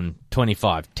down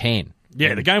 25-10.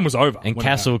 Yeah, the game was over. And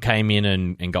Castle came in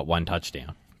and got one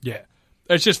touchdown. Yeah.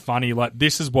 It's just funny. Like,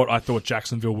 this is what I thought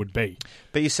Jacksonville would be.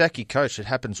 But you sack your coach. It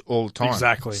happens all the time.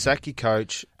 Exactly. Sack your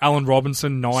coach. Allen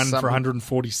Robinson, 9 for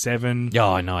 147. Yeah,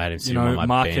 I know. I had him sitting on my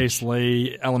Marquise bench.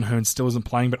 Lee, Alan Hearn still isn't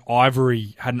playing, but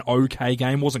Ivory had an okay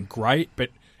game. Wasn't great, but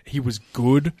he was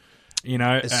good.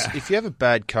 If you have a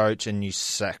bad coach and you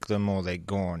sack them or they're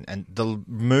gone, and the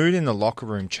mood in the locker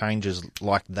room changes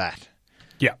like that.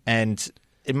 Yeah. And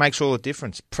it makes all the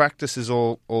difference. Practice is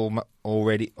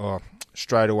already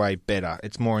straight away better.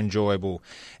 It's more enjoyable.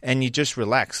 And you just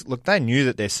relax. Look, they knew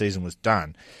that their season was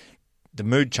done. The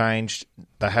mood changed.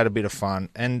 They had a bit of fun.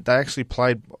 And they actually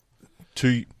played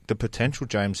to the potential,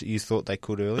 James, that you thought they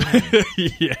could earlier.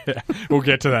 Yeah, we'll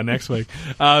get to that next week.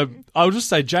 I'll just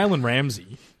say Jalen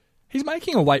Ramsey, he's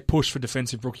making a late push for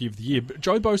Defensive Rookie of the Year, but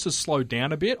Joe Bosa's slowed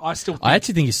down a bit. I actually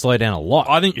think he's slowed down a lot.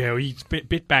 I think he's a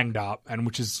bit banged up, and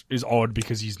which is odd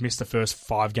because he's missed the first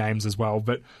 5 games as well,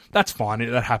 but that's fine.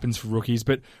 That happens for rookies.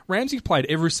 But Ramsey's played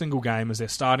every single game as their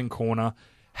starting corner,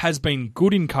 has been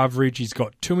good in coverage. He's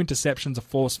got 2 interceptions, a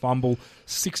forced fumble,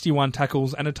 61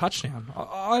 tackles, and a touchdown.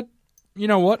 You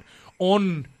know what?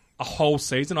 On a whole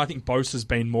season, I think Bosa's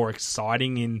been more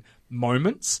exciting in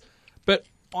moments, but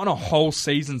on a whole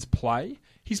season's play,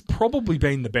 he's probably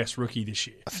been the best rookie this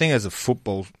year. I think as a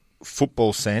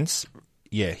football sense,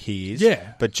 yeah, he is.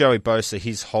 Yeah. But Joey Bosa,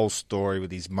 his whole story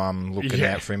with his mum looking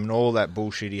out for him and all that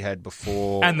bullshit he had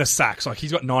before. And the sacks. Like,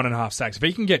 he's got 9.5 sacks. If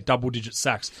he can get double-digit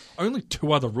sacks, only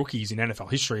 2 other rookies in NFL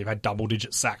history have had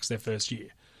double-digit sacks their first year.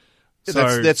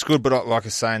 So, that's good, but like I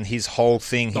was saying, his whole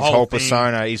thing, his whole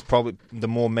persona, is probably the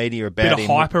more media about bit him.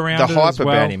 Of hype around the it hype as well.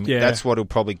 about him, yeah. That's what he'll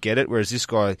probably get it. Whereas this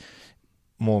guy,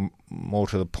 more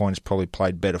to the point, has probably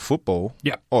played better football.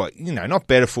 Yeah. Or, not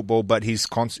better football, but he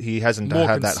hasn't more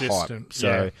had that consistent. hype.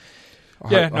 So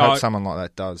I hope someone like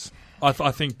that does.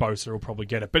 I think Bosa will probably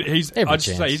get it. But Every I'd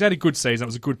chance. say he's had a good season. It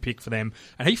was a good pick for them.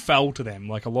 And he fell to them.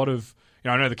 Like a lot of,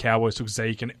 I know the Cowboys took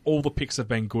Zeke and all the picks have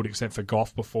been good except for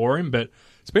Goff before him. But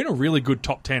it's been a really good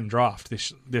top 10 draft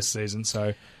this season.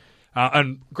 So,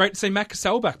 and great to see Matt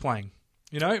Cassell back playing.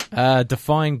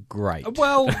 Define great.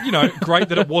 Well, great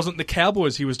that it wasn't the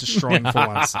Cowboys he was destroying for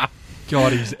once.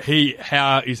 God,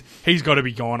 he's got to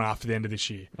be gone after the end of this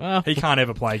year. Well, he can't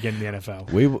ever play again in the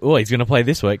NFL. He's going to play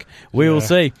this week. We will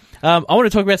see. I want to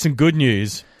talk about some good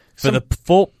news for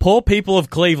the poor people of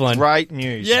Cleveland. Great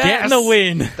news. Yeah. Getting the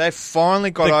win. They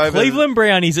finally got The over Cleveland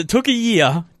Brownies. It took a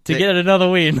year to get another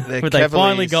win, but they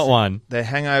finally got one. Their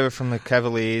hangover from the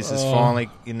Cavaliers is finally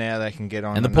now they can get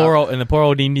on. And the poor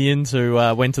old Indians who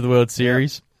went to the World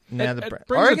Series. Now It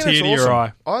brings a tear to your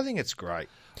eye. I think it's great.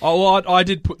 Oh, well, I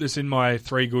did put this in my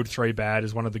 3 good, 3 bad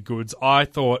as one of the goods. I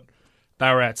thought they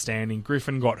were outstanding.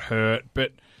 Griffin got hurt,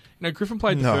 but Griffin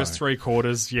played the first 3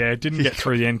 quarters. Yeah, didn't get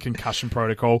through the end concussion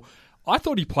protocol. I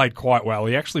thought he played quite well.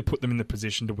 He actually put them in the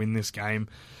position to win this game.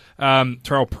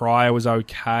 Terrell Pryor was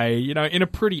okay, in a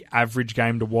pretty average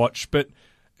game to watch, but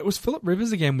it was Phillip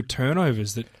Rivers again with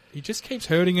turnovers that he just keeps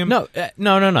hurting him. No.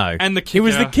 And the kicker. It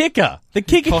was the kicker. The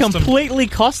kicker completely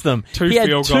cost them. He had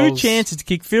 2 chances to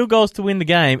kick field goals to win the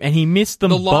game, and he missed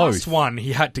them both. The last one,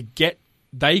 he had to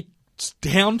they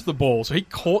downed the ball, so he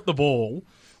caught the ball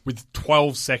with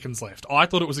 12 seconds left. I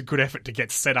thought it was a good effort to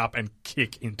get set up and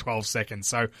kick in 12 seconds,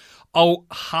 so I'll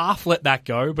half let that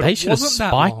go, but they it should have wasn't that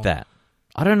spiked long. that.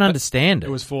 I don't understand it. It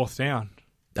was 4th down.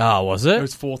 Oh, was it? It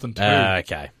was 4th and 2.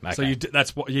 Okay. So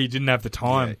that's what you didn't have the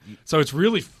time. So it's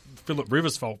really Phillip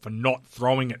Rivers' fault for not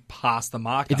throwing it past the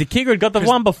marker. If the kicker had got the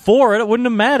one before it wouldn't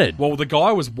have mattered. Well, the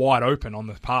guy was wide open on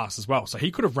the pass as well, so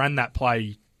he could have ran that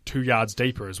play 2 yards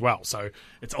deeper as well. So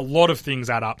it's a lot of things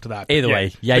add up to that. But either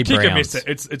way, yay the kicker Browns. missed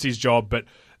it. It's his job, but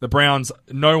the Browns,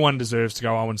 no one deserves to go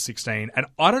 0-16, and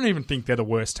I don't even think they're the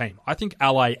worst team. I think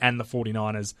LA and the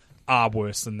 49ers are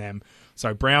worse than them.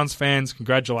 So Browns fans,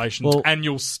 congratulations, and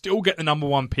you'll still get the number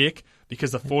 1 pick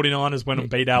because the 49ers went and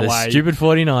beat LA. The stupid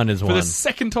 49ers won. For the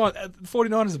second time, the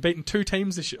 49ers have beaten 2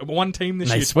 teams this year, 1 team this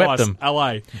year. They swept twice, them.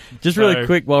 LA. Just really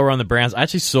quick while we're on the Browns, I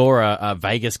actually saw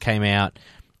Vegas came out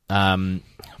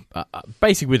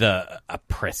basically with a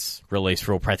press release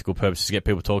for all practical purposes to get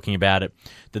people talking about it,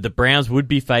 that the Browns would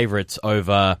be favourites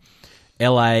over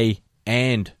LA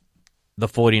and the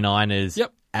 49ers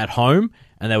at home,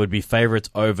 and they would be favourites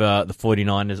over the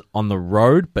 49ers on the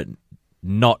road, but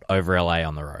not over LA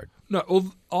on the road. No,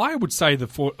 well, I would say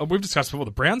we've discussed before,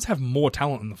 the Browns have more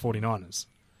talent than the 49ers.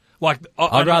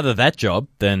 I'd rather that job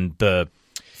than the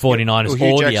 49ers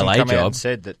Hugh or Jackson the LA come out job. and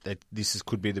said that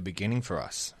could be the beginning for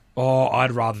us. Oh,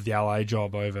 I'd rather the LA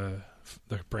job over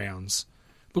the Browns.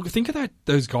 Look, think of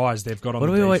those guys they've got on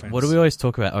the defense. What do we always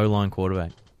talk about? O-line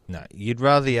quarterback. No, you'd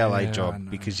rather the LA job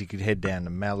because you could head down to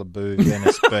Malibu,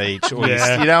 Venice Beach, or you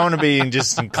don't want to be in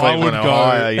Cleveland,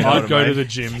 Ohio. I'd go to the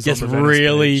gyms.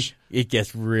 It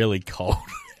gets really cold.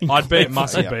 I'd be at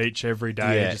Muscle Beach every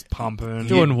day, just pumping.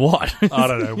 Doing what? I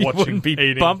don't know. Watching, be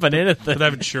eating, bumping anything. They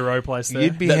have a churro place there.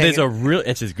 There's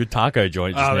it's a good taco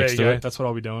joint just next to it. That's what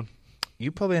I'll be doing.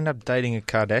 You probably end up dating a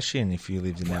Kardashian if you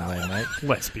lived in LA, mate.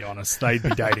 Let's be honest, they'd be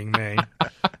dating me.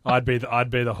 I'd be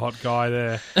the hot guy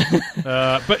there.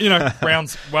 But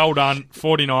Browns, well done.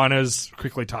 49ers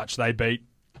quickly touched. They beat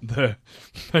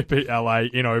LA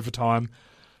in overtime.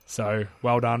 So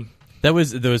well done. There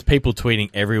was people tweeting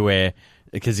everywhere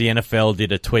because the NFL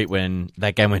did a tweet when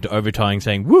that game went to overtime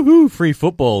saying, "Woohoo, free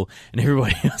football," and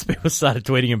everybody else, people started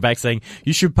tweeting him back saying,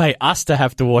 "You should pay us to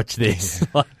have to watch this."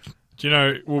 Do you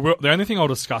know, the only thing I'll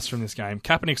discuss from this game,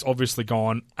 Kaepernick's obviously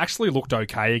gone, actually looked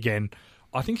okay again.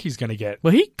 I think he's going to get...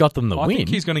 Well, he got them the win. I think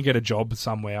he's going to get a job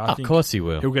somewhere. I think of course he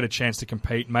will. He'll get a chance to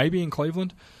compete, maybe in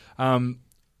Cleveland.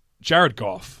 Jared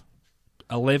Goff,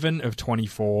 11 of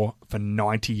 24 for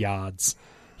 90 yards.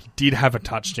 He did have a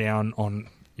touchdown on,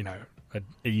 an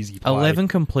easy play. 11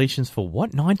 completions for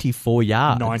what? 94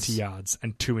 yards? 90 yards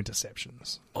and 2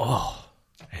 interceptions. Oh.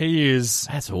 He is...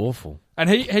 That's awful. And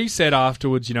he said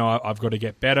afterwards, I've got to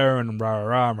get better and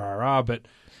rah, but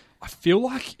I feel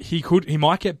like he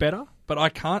might get better, but I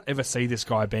can't ever see this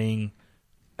guy being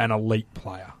an elite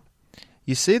player.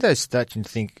 You see those stats and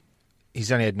think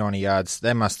he's only had 90 yards.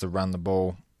 They must have run the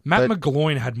ball. Matt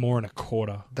McGloin had more in a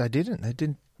quarter. They didn't. They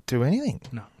didn't do anything.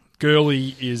 No.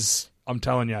 Gurley is, I'm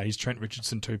telling you, he's Trent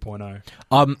Richardson 2.0.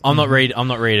 I'm not ready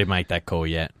to make that call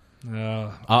yet.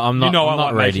 I'm not I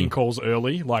like ready. making calls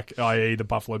early, like i.e. the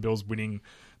Buffalo Bills winning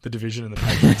the division and the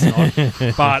Patriots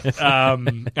not. But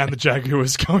and the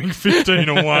Jaguars going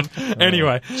 15-1.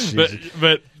 Anyway,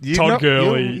 but Todd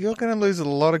Gurley, you're going to lose a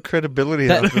lot of credibility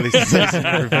after this season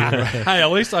review. Hey,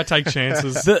 at least I take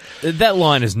chances. That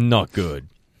line is not good.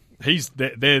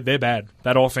 They're bad.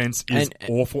 That offense is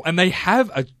awful, and they have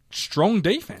a strong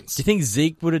defense. Do you think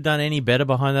Zeke would have done any better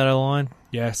behind that O-line?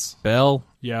 Yes. Bell?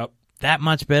 Yep. That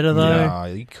much better, though? No,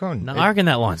 you couldn't. No, I reckon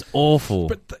that line's awful.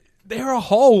 But there are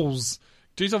holes.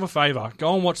 Do yourself a favour.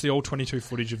 Go and watch the all-22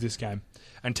 footage of this game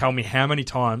and tell me how many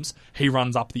times he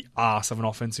runs up the arse of an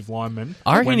offensive lineman.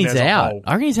 I reckon he's out.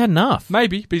 I reckon he's had enough.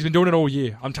 Maybe, but he's been doing it all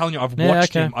year. I'm telling you, I've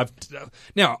watched him.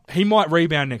 Now, he might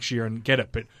rebound next year and get it,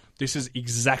 but this is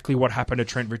exactly what happened to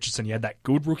Trent Richardson. He had that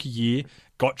good rookie year,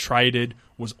 got traded,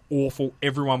 was awful.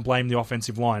 Everyone blamed the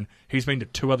offensive line. He's been to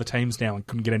 2 other teams now and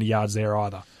couldn't get any yards there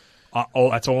either.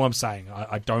 That's all I'm saying.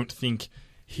 I don't think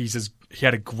he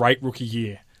had a great rookie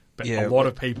year, but a lot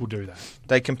of people do that.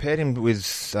 They compared him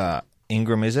with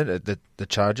Ingram, is it, at the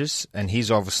Chargers? And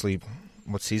he's obviously,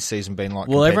 what's his season been like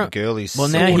compared to Gurley's? Well,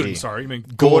 now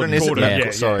Gordon, is it?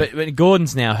 Yeah, sorry. But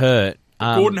Gordon's now hurt.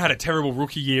 Gordon had a terrible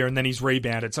rookie year and then he's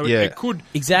rebounded. So it could...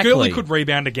 Exactly. Gurley could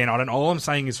rebound again. All I'm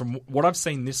saying is from what I've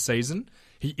seen this season,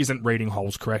 he isn't reading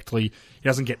holes correctly. He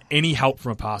doesn't get any help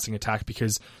from a passing attack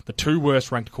because the 2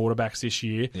 worst ranked quarterbacks this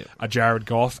year are Jared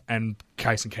Goff and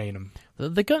Case and Keenum.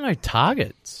 They got no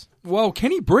targets. Well,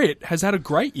 Kenny Britt has had a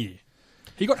great year.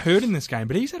 He got hurt in this game,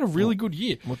 but he's had a really good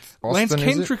year. Lance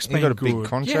Kendrick's been got a good. big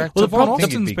contract. Yeah. Well, the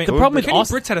problem with Kenny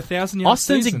Britt's had 1,000 yards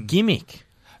Austin's season. a gimmick.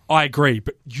 I agree,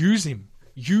 but use him.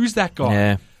 Use that guy.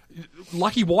 Yeah.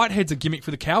 Lucky Whitehead's a gimmick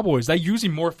for the Cowboys. They use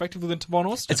him more effectively than Tavon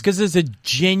Austin. It's because there's a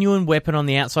genuine weapon on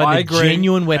the outside, I and agree. a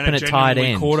genuine weapon and at tight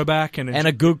end, quarterback, and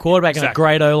a good quarterback and a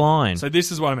great O-line. So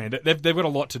this is what I mean. They've got a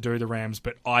lot to do, the Rams,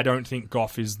 but I don't think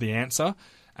Goff is the answer.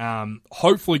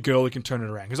 Hopefully Gurley can turn it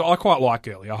around because I quite like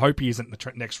Gurley. I hope he isn't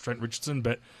the next Trent Richardson,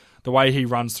 but the way he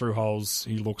runs through holes,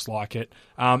 he looks like it.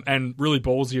 And really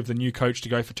ballsy of the new coach to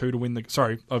go for 2 to win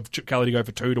of Chip Kelly to go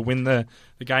for 2 to win the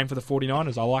game for the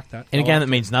 49ers. I like that. In a game that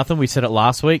means nothing, we said it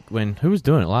last week who was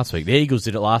doing it last week? The Eagles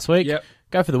did it last week. Yep.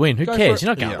 Go for the win. Who cares? You're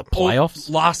not going to the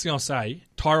playoffs. Last thing I'll say,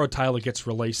 Tyrod Taylor gets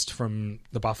released from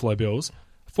the Buffalo Bills.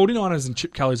 49ers and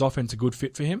Chip Kelly's offense a good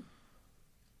fit for him.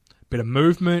 Bit of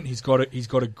movement. He's got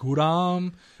a good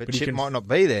arm. But Chip might not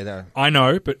be there, though. I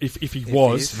know, but if he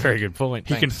was... Very good point.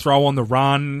 He can throw on the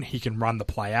run. He can run the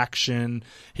play action.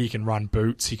 He can run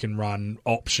boots. He can run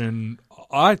option.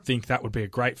 I think that would be a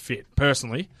great fit,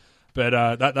 personally. But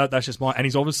that's just my... And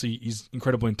he's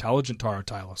incredibly intelligent, Tyrod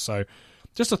Taylor. So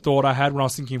just a thought I had when I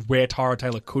was thinking of where Tyrod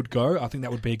Taylor could go. I think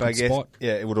that would be a good spot.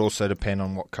 Yeah, it would also depend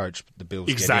on what coach the Bills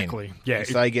get in. Exactly. Yeah, if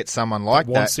they get someone like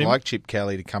that, like Chip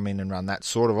Kelly, to come in and run that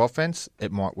sort of offense,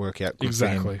 it might work out good for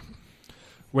him.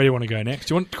 Where do you want to go next?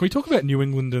 Can we talk about New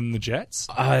England and the Jets?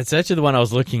 It's actually the one I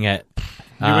was looking at.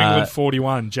 New England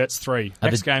 41, Jets 3.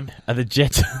 Next game. Are the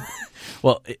Jets...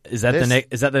 Well, is that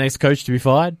the next coach to be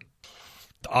fired?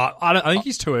 I think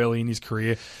he's too early in his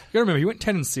career. You got to remember, he went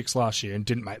 10-6 last year and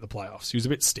didn't make the playoffs. He was a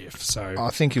bit stiff. So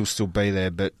I think he'll still be there,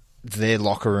 but their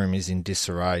locker room is in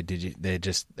disarray. They're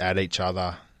just at each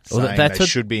other, saying they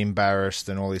should be embarrassed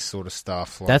and all this sort of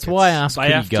stuff. That's why I asked.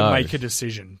 They have to make a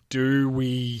decision. Do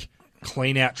we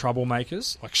clean out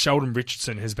troublemakers? Like Sheldon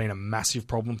Richardson has been a massive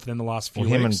problem for them the last few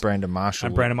weeks. Him and Brandon Marshall.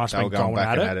 Been going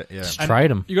at it. Just trade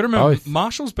him. You got to remember, both.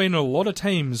 Marshall's been in a lot of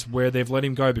teams where they've let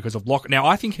him go because of lock. Now,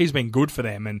 I think he's been good for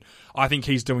them, and I think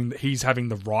he's having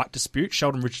the right dispute.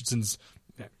 Sheldon Richardson's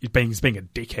being a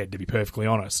dickhead, to be perfectly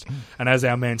honest. And as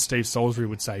our man Steve Salisbury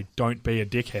would say, don't be a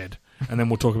dickhead. And then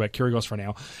we'll talk about Kyrgios for an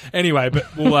hour. Anyway, but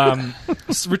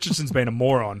Richardson's been a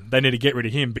moron. They need to get rid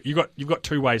of him. But you've got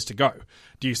 2 ways to go.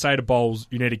 Do you say to Bowles,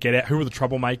 you need to get out? Who are the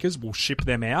troublemakers? We'll ship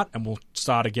them out and we'll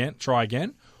start again, try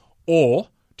again. Or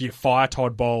do you fire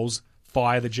Todd Bowles,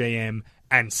 fire the GM,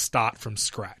 and start from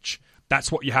scratch?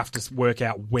 That's what you have to work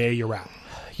out where you're at.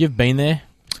 You've been there.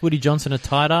 Is Woody Johnson a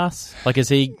tight ass? Like, is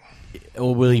he,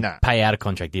 or will he pay out a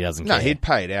contract? He doesn't care. No, he'd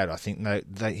pay it out. I think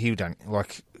he don't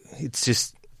like. It's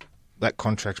just. That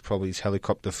contract's probably his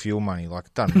helicopter fuel money. Like,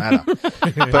 it doesn't matter.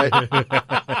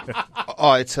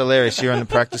 But, it's hilarious. You're on the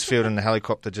practice field and the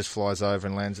helicopter just flies over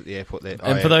and lands at the airport there.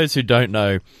 And for those who don't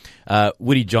know,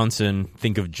 Woody Johnson,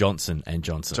 think of Johnson &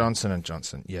 Johnson. Johnson &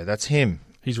 Johnson. Yeah, that's him.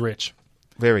 He's rich.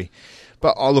 Very.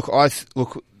 But,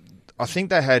 I think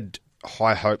they had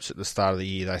high hopes at the start of the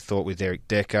year. They thought with Eric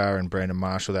Decker and Brandon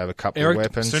Marshall, they have a couple of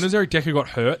weapons. As soon as Eric Decker got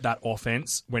hurt, that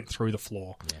offense went through the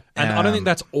floor. Yeah. And I don't think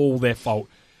that's all their fault.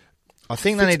 I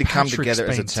think they need to come Fitzpatrick's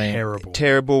together as a been team.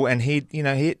 terrible. And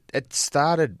it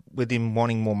started with him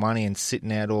wanting more money and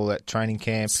sitting out all that training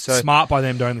camp. So Smart by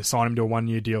them to only sign him to a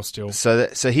 1-year deal still. So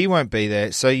he won't be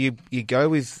there. So you go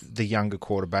with the younger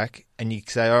quarterback and you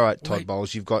say, all right, Todd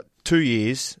Bowles, you've got 2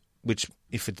 years, which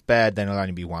if it's bad, then it'll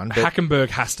only be one. But, Hackenberg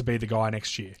has to be the guy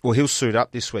next year. well, he'll suit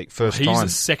up this week, first He's time. a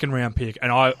second-round pick.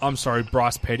 And I'm sorry,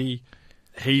 Bryce Petty,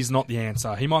 he's not the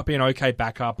answer. He might be an okay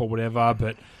backup or whatever,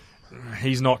 but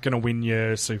he's not going to win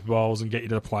your Super Bowls and get you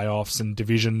to the playoffs and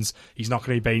divisions. He's not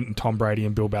going to be beating Tom Brady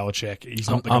and Bill Belichick. He's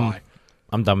not the guy.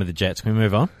 I'm done with the Jets. Can we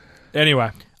move on? Anyway.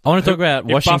 I want to talk about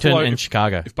Washington Buffalo, and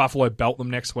Chicago. If Buffalo belt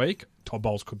them next week, Todd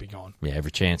Bowles could be gone. Yeah,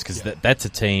 every chance, because that's a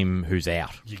team who's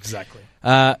out. Exactly.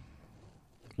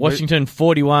 Washington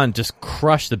 41 just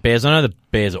crushed the Bears. I know the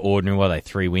Bears are ordinary. Well, they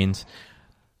 3 wins.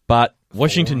 But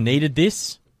Washington needed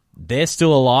this. They're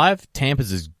still alive.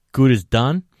 Tampa's as good as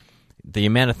done. The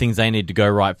amount of things they need to go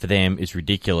right for them is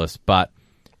ridiculous. But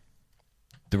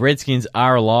the Redskins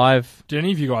are alive. Did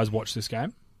any of you guys watch this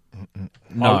game?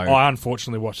 No. I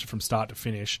unfortunately watched it from start to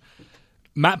finish.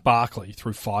 Matt Barkley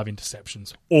threw 5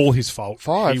 interceptions. All his fault.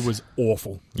 5? He was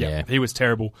awful. Yeah. He was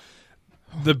terrible.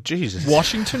 The Jesus.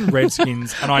 Washington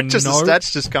Redskins, and I Just know the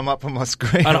stats just come up on my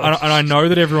screen. and I know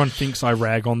that everyone thinks I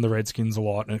rag on the Redskins a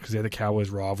lot because they're the Cowboys'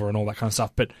 rival and all that kind of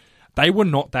stuff, but they were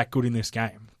not that good in this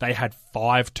game. They had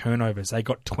 5 turnovers. They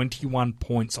got 21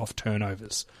 points off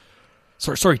turnovers.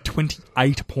 Sorry,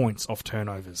 28 points off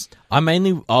turnovers.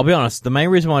 I'll be honest, the main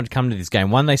reason I wanted to come to this game,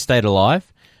 1, they stayed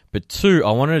alive, but 2,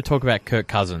 I wanted to talk about Kirk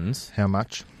Cousins. How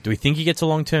much? Do we think he gets a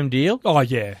long-term deal? Oh,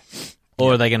 yeah.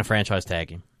 Or are they going to franchise tag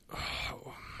him?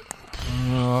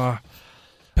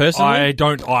 Personally? I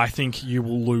don't. I think you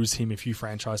will lose him if you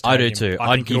franchise tag I do him. too.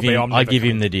 I think it'll be, I'd give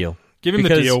him the deal. Give him the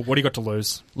Because- deal. What do you got to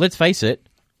lose? Let's face it.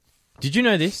 Did you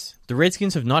know this? The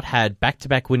Redskins have not had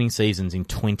back-to-back winning seasons in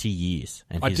 20 years.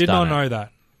 And I he's did done not it. know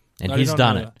that. And I did he's not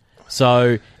done know it. that.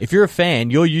 So if you're a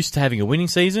fan, you're used to having a winning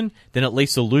season, then at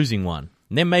least a losing one.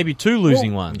 And then maybe 2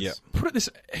 losing ones. yeah. Put it this: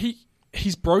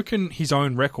 he's broken his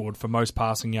own record for most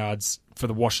passing yards for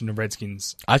the Washington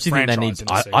Redskins. I actually think they franchise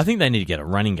need. in the I think they need to get a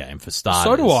running game for starters.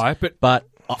 So do I. But But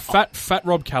Fat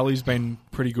Rob Kelly's been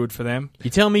pretty good for them. you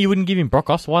tell me you wouldn't give him Brock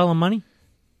Osweiler money?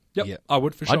 Yep, Yep. I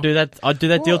would for sure. I'd do that. I'd do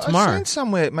that deal Well, tomorrow. I've seen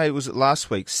somewhere, maybe it was last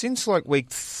week, since like week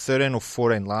 13 or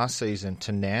 14 last season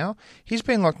to now, he's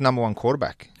been like number 1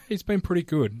 quarterback. He's been pretty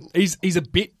good. He's a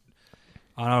bit.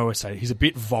 I always say he's a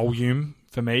bit volume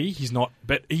for me. He's not,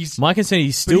 but he's. My concern,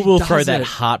 he still he will does throw that it.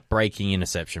 heartbreaking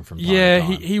interception from time Yeah, to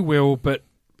time. he will, but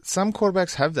Some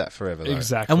quarterbacks have that forever, though.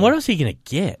 exactly. And what else are you going to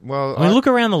get? Well, I mean, look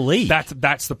around the league.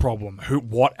 That's the problem.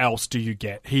 What else do you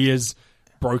get? He has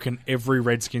broken every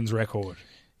Redskins record.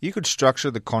 You could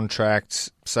structure the contracts,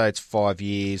 say it's 5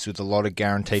 years with a lot of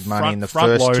guaranteed money in the Front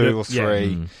first loaded, 2 or 3.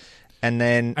 yeah. And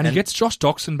then... And he gets Josh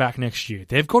Doxson back next year.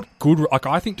 They've got good... Like,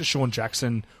 I think Deshaun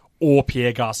Jackson or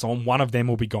Pierre Garçon, one of them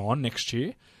will be gone next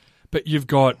year. But you've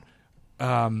got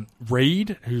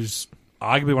Reed, who's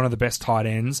arguably one of the best tight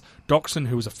ends. Doxson,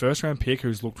 who was a first-round pick,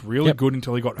 who's looked really good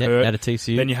until he got hurt. Out of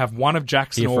TCU. Then you have one of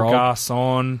Jackson Here or for old.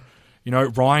 Garçon. You know,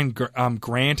 Ryan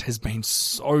Grant has been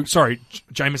so... Sorry,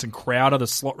 Jamison Crowder, the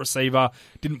slot receiver,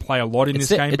 didn't play a lot in this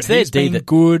game, but he's been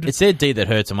good. It's their D that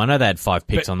hurts them. I know they had 5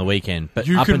 picks But on the weekend, but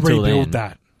you up can until rebuild then,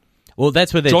 that. well,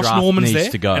 that's where their Josh draft Norman's needs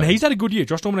there, to go. and he's had a good year.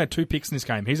 Josh Norman had 2 picks in this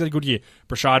game. He's had a good year.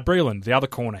 Brashad Breeland, the other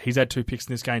corner, he's had 2 picks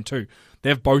in this game too.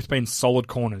 They've both been solid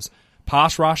corners.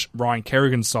 Pass rush, Ryan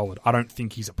Kerrigan's solid. I don't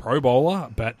think he's a Pro Bowler,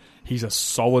 but he's a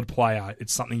solid player.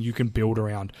 It's something you can build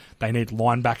around. They need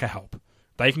linebacker help.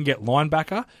 They can get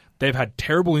linebacker. They've had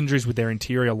terrible injuries with their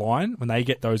interior line. When they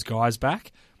get those guys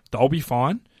back, they'll be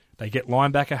fine. They get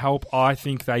linebacker help. I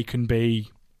think they can be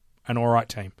an all right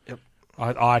team. Yep.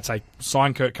 I'd say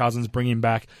sign Kirk Cousins, bring him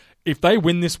back. If they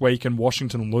win this week and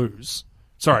Washington lose,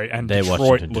 and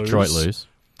Detroit lose,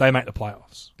 they make the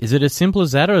playoffs. Is it as simple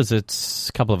as that, or is it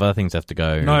a couple of other things have to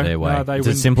go their way? No, they is win.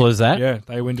 it as simple as that? Yeah,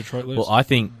 they win, Detroit lose. Well, I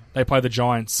think... They play the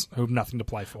Giants, who have nothing to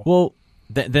play for. Well,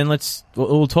 then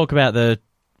we'll talk about the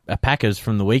Packers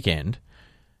from the weekend.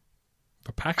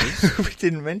 The Packers? we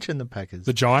didn't mention the Packers.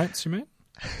 The Giants, you mean?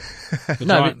 The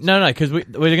No, Giants. no, because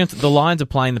we're against the Lions are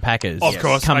playing the Packers. Of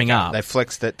course, coming okay. up. They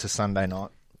flexed it to Sunday night.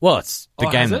 Well, it's the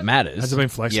Oh, game has that it? matters. Has it been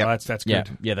flexed? Yep. Oh, that's Yeah,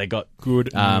 good. yeah, they got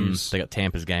Good news. They got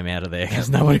Tampa's game out of there because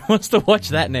nobody wants to watch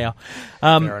that now.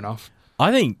 Fair enough.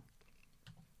 I think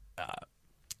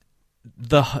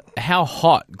how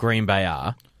hot Green Bay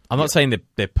are. I'm not saying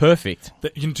they're perfect. Do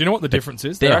you know what the difference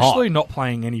is? they're They're hot. actually not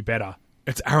playing any better.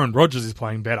 It's Aaron Rodgers is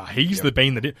playing better. He's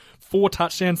been the 4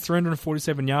 touchdowns,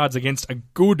 347 yards against a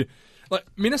good... Like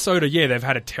Minnesota, yeah, they've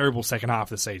had a terrible second half of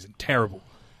the season. Terrible.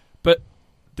 But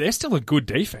they're still a good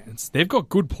defense. They've got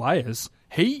good players.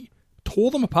 He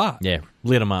tore them apart. Yeah,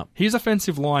 lit them up. His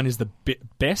offensive line is the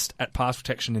best at pass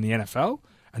protection in the NFL,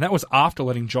 and that was after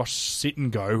letting Josh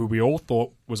Sitton go, who we all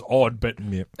thought was odd, but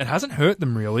it hasn't hurt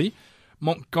them really.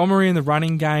 Montgomery in the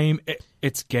running game,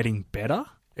 it's getting better.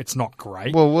 It's not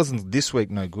great. Well, it wasn't this week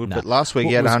no good, but last week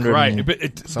he had 100. Great,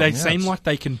 but they seem like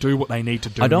they can do what they need to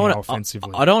do now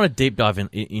offensively. I don't want to deep dive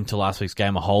into last week's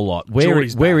game a whole lot. Where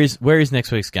is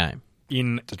next week's game?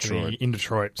 In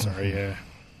Detroit. Sorry, yeah.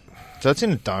 So it's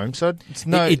in a dome. So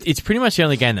it's pretty much the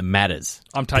only game that matters.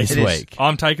 I'm taking this week.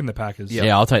 I'm taking the Packers.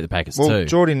 Yeah, I'll take the Packers too.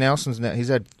 Jordy Nelson's now. He's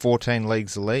had 14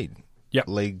 leagues of lead. Yep.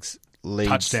 Leagues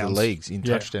touchdowns. In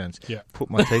touchdowns. Yeah.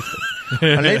 Put my teeth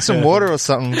in. I need some water or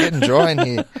something. I'm getting dry in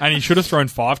here. And he should have thrown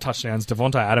 5 touchdowns.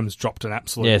 Devontae Adams dropped an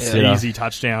absolute easy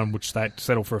touchdown, which they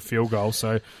settled for a field goal.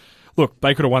 So, look,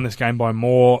 they could have won this game by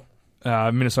more.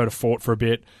 Minnesota fought for a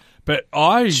bit. But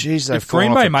if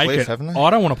Green Bay make it, I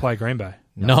don't want to play Green Bay.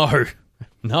 No,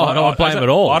 I don't want to play them at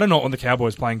all. I don't want the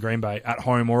Cowboys playing Green Bay at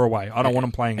home or away. I don't want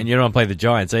them playing. And you don't want to play the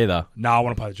Giants either. No, I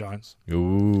want to play the Giants.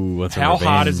 Ooh, what's how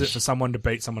hard is it for someone to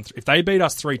beat someone? If they beat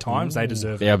us 3 times, they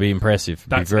deserve it. That'll be impressive.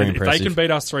 Be very impressive. If they can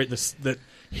beat us 3, that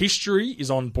history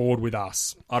is on board with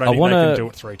us. I don't think they can do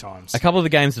it 3 times. A couple of the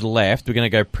games that are left, we're going to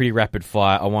go pretty rapid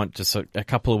fire. I want just a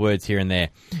couple of words here and there.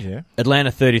 Yeah.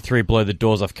 Atlanta 33 blow the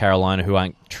doors off Carolina, who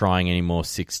aren't trying anymore.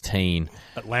 16.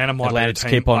 Atlanta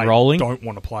keep on rolling. I don't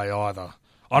want to play either.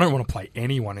 I don't want to play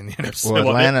anyone in the NFC. Well,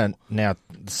 Atlanta now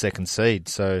the 2nd seed,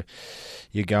 so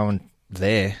you're going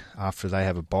there after they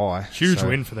have a bye. Huge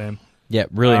win for them. Yeah,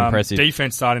 really impressive.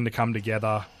 Defense starting to come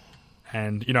together.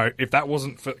 And, if that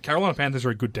wasn't for... Carolina Panthers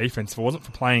are a good defense. If it wasn't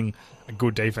for playing a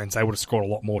good defense, they would have scored a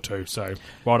lot more too. So,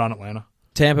 well done, Atlanta.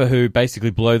 Tampa, who basically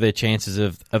blow their chances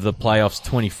of the playoffs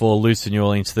 24, lose to New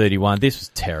Orleans 31. This was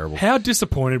terrible. How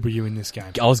disappointed were you in this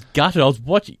game? I was gutted. I was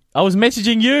watching. I was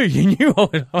messaging you. You knew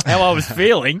how I was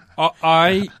feeling.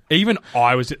 I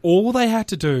was... All they had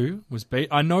to do was beat...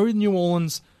 I know New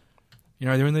Orleans...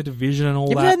 they're in the division and all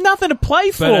that. But they had nothing to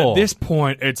play for. But at this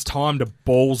point, it's time to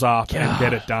balls up and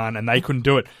get it done, and they couldn't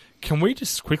do it. Can we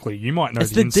just quickly... You might know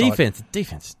it's the inside.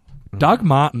 defense. Doug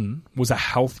Martin was a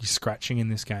healthy scratching in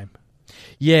this game.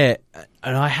 Yeah,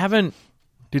 and I haven't...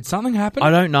 Did something happen? I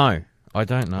don't know.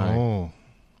 Oh.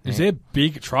 Is there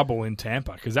big trouble in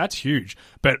Tampa? Because that's huge.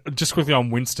 But just quickly on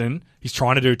Winston, he's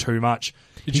trying to do too much.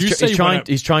 He's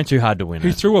trying too hard to win.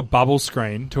 He threw a bubble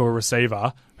screen to a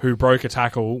receiver who broke a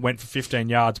tackle, went for 15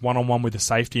 yards, one-on-one with a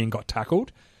safety and got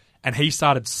tackled. And he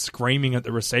started screaming at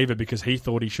the receiver because he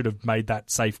thought he should have made that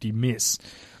safety miss.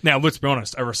 Now, let's be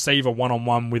honest, a receiver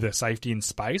one-on-one with a safety in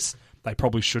space, they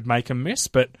probably should make him miss,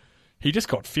 but he just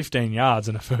got 15 yards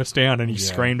and a first down and he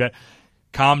screamed at,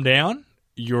 calm down,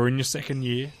 you're in your 2nd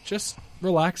year, just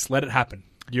relax, let it happen.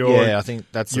 I think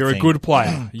that's You're the thing. A good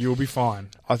player, you'll be fine.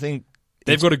 I think...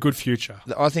 They've got a good future.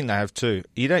 I think they have too.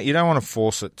 You don't want to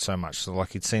force it so much. So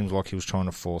it seems like he was trying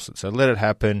to force it. So let it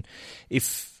happen.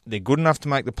 If they're good enough to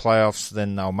make the playoffs,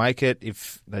 then they'll make it.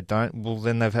 If they don't, well,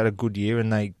 then they've had a good year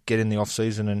and they get in the off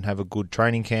season and have a good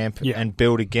training camp and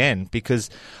build again. Because,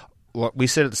 like we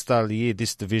said at the start of the year,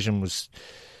 this division was.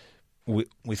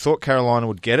 We thought Carolina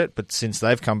would get it, but since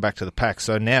they've come back to the pack,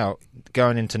 so now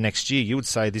going into next year, you would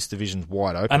say this division's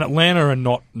wide open. And Atlanta are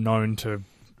not known to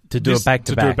do it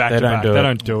back-to-back. They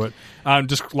don't do it.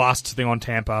 Just last thing on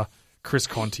Tampa, Chris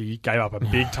Conte gave up a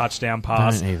big touchdown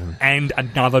pass and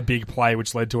another big play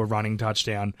which led to a running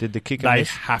touchdown. Did the kicker They miss?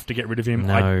 have to get rid of him.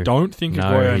 No. I don't think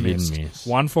Aguero he missed. didn't miss.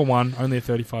 1 for 1, only a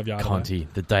 35-yard Conte,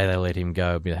 the day they let him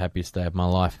go will be the happiest day of my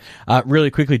life. Really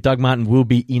quickly, Doug Martin will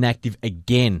be inactive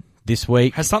again this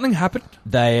week. Has something happened?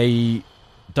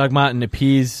 Doug Martin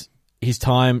appears... His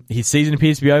season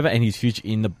appears to be over, and his future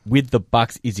with the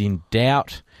Bucks is in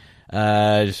doubt.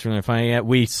 Just really finding out,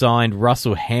 we signed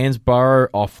Russell Hansborough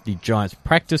off the Giants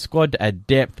practice squad to add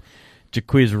depth.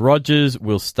 Jaquiz Rogers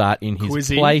will start in his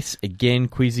place again.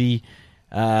 Quizzy,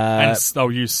 and they'll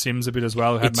use Sims a bit as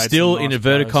well. It's still in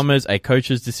inverted commas a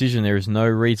coach's decision. There is no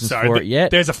reason for it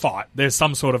yet. There's a fight. There's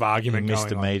some sort of argument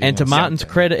going on. And to Martin's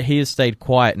credit, he has stayed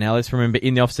quiet. Now let's remember,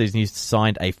 in the offseason, he's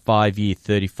signed a 5-year,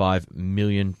 $35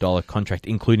 million contract,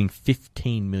 including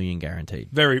 $15 million guaranteed.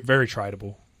 Very, very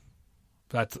tradable.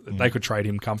 They could trade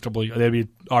him comfortably.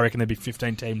 I reckon there'd be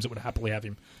 15 teams that would happily have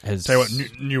him. Tell you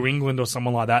what, New England or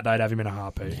someone like that, they'd have him in a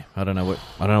heartbeat. Yeah, I don't know what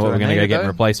we're going to go get in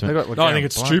replacement. I think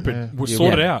it's stupid. Yeah. We'll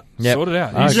sort it out. Yep. Sort it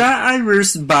out.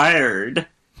 Jairus Byard.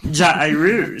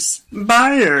 Jairus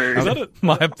Byard.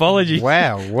 My apologies.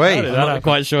 Wow, I'm not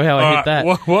quite sure how I hit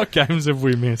that. What games have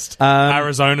we missed?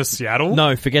 Arizona, Seattle?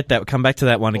 No, forget that. We'll come back to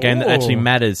that one. A game that actually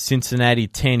matters. Cincinnati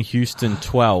 10, Houston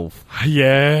 12.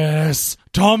 Yes.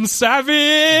 Tom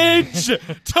Savage!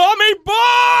 Tommy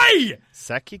boy!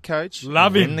 Sack your coach.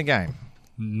 Love and him. Win the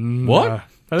game. What?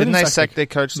 Didn't they sack their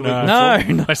coach the week before?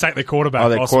 No. They sacked their quarterback. Oh,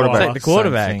 their quarterback. Sack the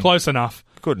quarterback. Same thing. Close enough.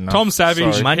 Good enough. Tom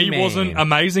Savage, Sorry. Money he man. wasn't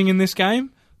amazing in this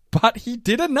game, but he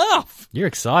did enough. You're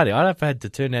excited. I'd have had to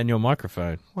turn down your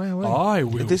microphone. Wow. I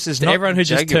will. This is To not everyone who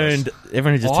just Jaguars.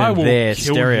 I will their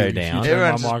kill stereo you if you down. turn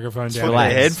Everyone's my microphone Put down. their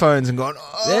Relax. headphones and gone,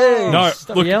 oh. No,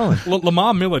 Stop look, yelling.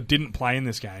 Lamar Miller didn't play in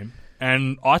this game,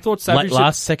 and I thought Savage.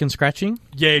 Last second scratching?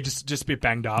 Yeah, just a bit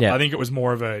banged up. Yeah. I think it was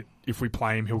more of a if we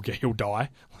play him, he'll die.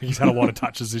 He's had a lot of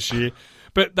touches this year,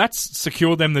 but that's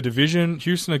secured them the division.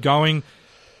 Houston are going,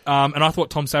 and I thought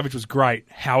Tom Savage was great.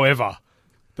 However,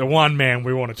 the one man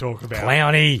we want to talk about,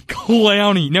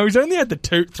 Clowney. Now he's only had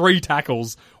the 3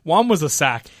 tackles. One was a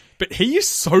sack, but he is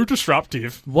so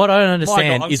disruptive. What I don't My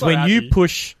understand God, I'm is so when happy. you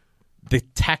push the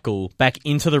tackle back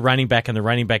into the running back and the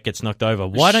running back gets knocked over,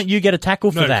 why don't you get a tackle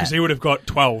for No, that? because he would have got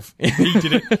 12. He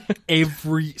did it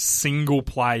every single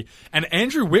play. And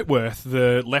Andrew Whitworth,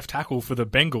 the left tackle for the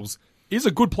Bengals, is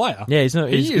a good player. Yeah, he's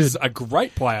is good. a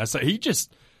great player. So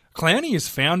Clowney has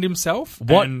found himself.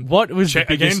 What and was the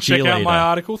biggest check out my cheerleader?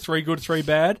 article, 3 Good, 3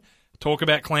 Bad. Talk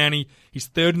about Clowney. He's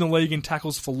 3rd in the league in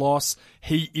tackles for loss.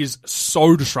 He is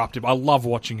so disruptive. I love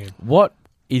watching him. What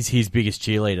is his biggest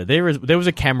cheerleader? There was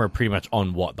a camera pretty much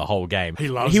on the whole game. He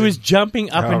loves He him. was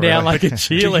jumping up and down really? like a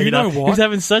cheerleader. Do you know what? He was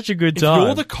having such a good If time.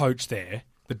 you're the coach there,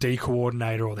 the D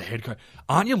coordinator or the head coach,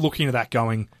 aren't you looking at that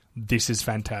going, this is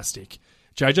fantastic?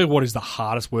 JJ Watt is the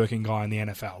hardest working guy in the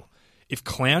NFL. If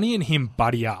Clowney and him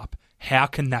buddy up, how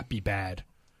can that be bad?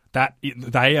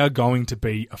 They are going to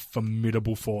be a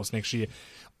formidable force next year.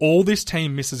 All this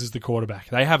team misses is the quarterback.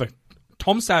 They have a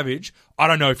Tom Savage. I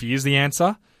don't know if he is the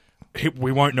answer.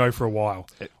 We won't know for a while.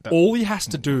 All he has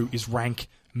to do is rank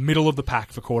middle of the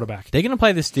pack for quarterback. They're going to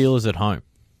play the Steelers at home.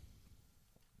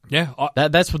 Yeah,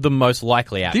 That's the most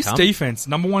likely outcome. this defense,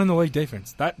 number 1 in the league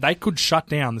defense, that they could shut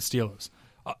down the Steelers.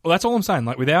 That's all I'm saying.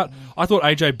 Like I thought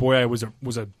AJ Boye was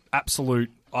a absolute.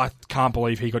 I can't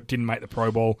believe he didn't make the Pro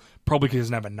Bowl. Probably because he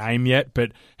doesn't have a name yet,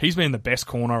 but he's been the best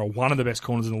corner or one of the best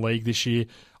corners in the league this year.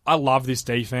 I love this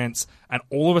defense, and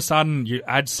all of a sudden you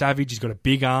add Savage. He's got a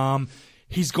big arm.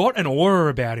 He's got an aura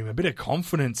about him, a bit of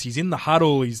confidence. He's in the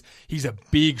huddle. He's a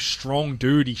big, strong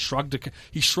dude. He shrugged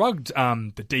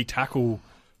the D tackle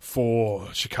for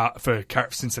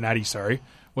Cincinnati. Sorry,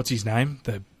 what's his name?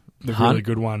 The Hunt? really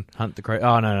good one. Hunt the Crow.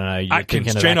 Oh, no. You're Atkins,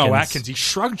 thinking of Geno Atkins. He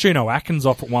shrugged Geno Atkins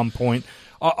off at one point.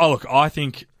 Look, I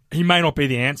think he may not be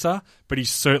the answer, but he's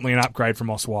certainly an upgrade from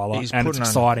Osweiler, He's and it's putting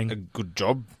exciting. a good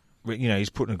job. He's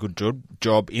putting a good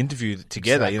job interview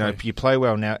together. Exactly. You play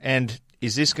well now. And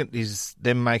is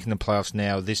them making the playoffs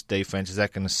now, this defense, is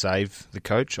that going to save the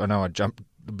coach? I know I jumped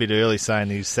a bit early saying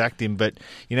he sacked him, but,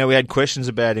 we had questions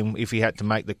about him if he had to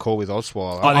make the call with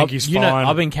Osweiler. I think he's fine.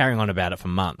 I've been carrying on about it for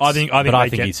months. I think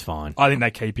he's fine. I think they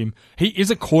keep him. He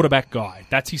is a quarterback guy.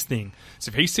 That's his thing. So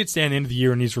if he sits down at the end of the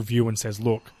year in his review and says,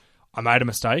 look, I made a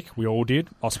mistake. We all did.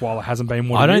 Osweiler hasn't been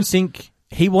what I he don't is. think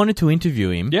he wanted to interview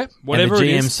him. Yeah, whatever and the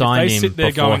GM it is. signed if they him sit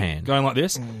there beforehand. going like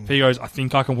this, if he goes, I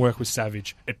think I can work with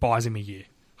Savage, it buys him a year.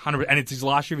 100, and it's his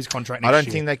last year of his contract next I don't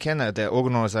year. think they can. Their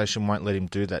organisation won't let him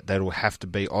do that.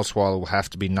 Osweiler will have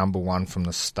to be number 1 from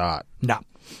the start. No.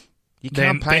 You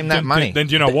can't pay him that money. Then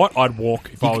do you know what? I'd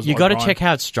walk if I was You got to O'Brien. check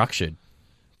how it's structured.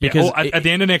 Because Because at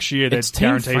the end of next year, it's the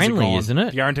guarantees are team-friendly, gone. isn't it?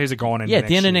 The guarantees are gone. Yeah, at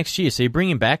the end of next year. So you bring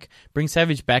him back, bring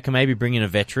Savage back, and maybe bring in a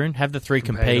veteran, have the 3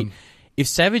 compete. them. If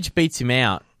Savage beats him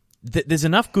out, there's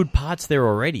enough good parts there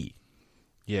already.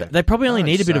 Yeah. They probably only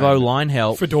need a bit of O-line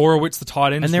help. Fedorowicz, the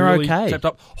tight end, And they're really okay. stepped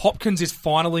up. Hopkins is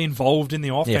finally involved in the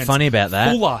offense. Yeah, funny about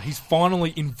that. Fuller, he's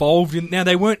finally involved in. Now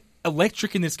they weren't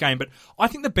electric in this game, but I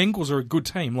think the Bengals are a good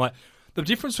team. Like the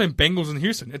difference between Bengals and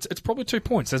Houston, it's probably 2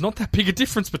 points. There's not that big a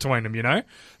difference between them,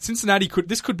 Cincinnati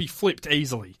could be flipped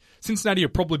easily. Cincinnati are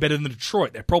probably better than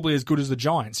Detroit. They're probably as good as the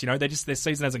Giants. Their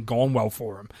season hasn't gone well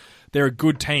for them. They're a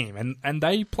good team, and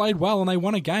they played well and they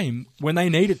won a game when they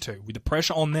needed to with the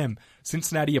pressure on them.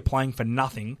 Cincinnati are playing for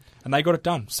nothing, and they got it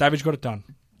done. Savage got it done.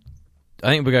 I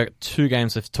think we've got 2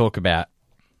 games left to talk about.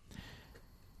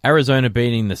 Arizona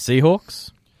beating the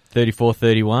Seahawks,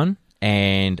 34-31,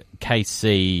 and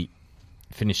KC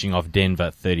finishing off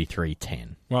Denver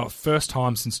 33-10. Well, first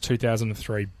time since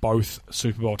 2003, both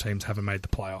Super Bowl teams haven't made the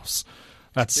playoffs.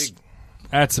 That's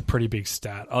a pretty big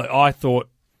stat. I thought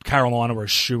Carolina were a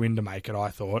shoe-in to make it, I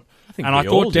thought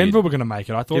Denver were going to make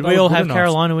it. Did we all have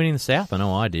Carolina winning the South? I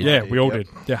know I did. Yeah, we all did.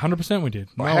 Yeah, 100% we did.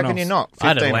 Well, No how one can else. you not? I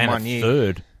had 15 in Atlanta 1 year.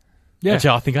 3rd. Yeah. Actually,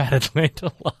 I think I had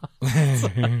Atlanta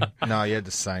last. No, you had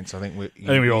the Saints. I think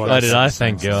we all Oh, did I? the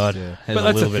Thank Saints. God. Yeah. Has a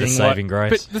little bit of saving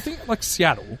grace. But the thing, like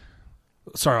Seattle,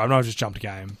 Sorry, I know I just jumped a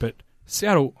game, but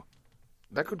Seattle...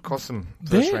 That could cost them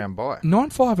first round bye.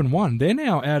 9-5-1. They're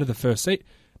now out of the first seat.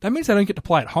 That means they don't get to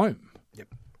play at home. Yep.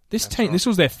 This team, right. This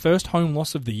was their first home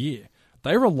loss of the year.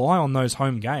 They rely on those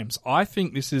home games. I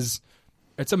think this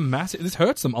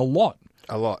hurts them a lot.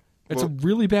 A lot. It's a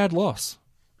really bad loss.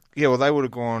 Yeah, well, they would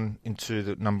have gone into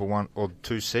the number 1 or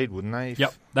 2 seed, wouldn't they?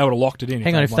 Yep, they would have locked it in.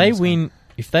 Hang on,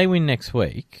 if they win next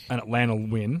week, and Atlanta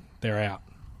win, they're out.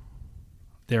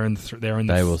 They're in the.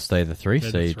 They will stay the 3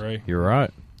 seed. 3. You're right.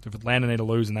 If Atlanta need to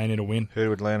lose and they need to win, who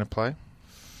do Atlanta play?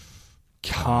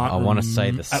 I want to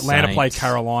say the Atlanta Saints. play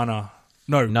Carolina.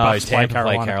 No, Tampa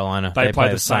play play Carolina. They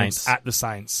play the Saints at the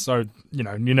Saints. So, you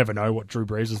never know what Drew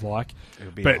Brees is like.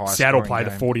 But Seattle play the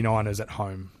 49ers at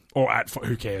home. Or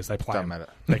who cares? They play Doesn't them.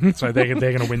 matter. So they're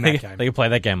going to win that game. They could play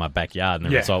that game in my backyard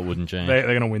and the result wouldn't change. They're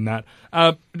going to win that.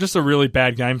 Just a really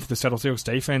bad game for the Seattle Seahawks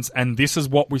defense, and this is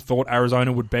what we thought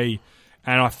Arizona would be.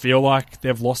 And I feel like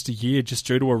they've lost a year just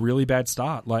due to a really bad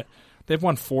start. Like, they've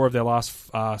won 4 of their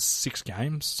last 6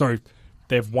 games. So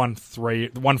they've won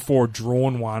 4,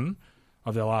 drawn 1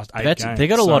 of their last 8 games. They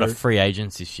got a lot of free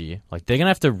agents this year. Like, they're going to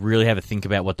have to really have a think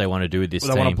about what they want to do with this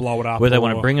team. They want to blow it up. Whether they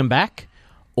want to bring them back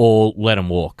or let them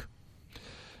walk.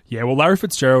 Yeah, well, Larry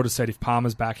Fitzgerald has said if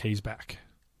Palmer's back, he's back.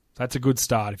 That's a good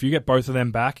start. If you get both of them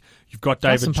back, you've got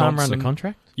David Johnson. Palmer under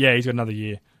contract? Yeah, he's got another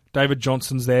year. David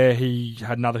Johnson's there. He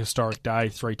had another historic day,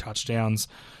 3 touchdowns,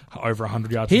 over 100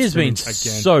 yards. He has been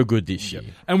so good this year.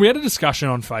 And we had a discussion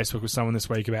on Facebook with someone this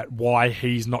week about why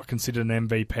he's not considered an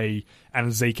MVP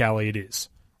and Zeke Elliott is.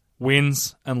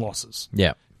 Wins and losses.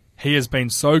 Yeah. He has been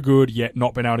so good, yet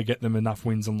not been able to get them enough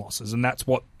wins and losses. And that's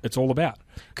what it's all about.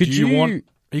 He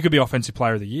could be Offensive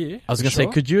Player of the Year. I was going to say,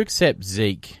 could you accept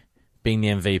Zeke being the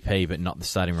MVP but not the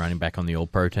starting running back on the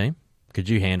All-Pro team? Could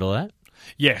you handle that?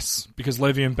 Yes, because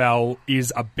Le'Veon Bell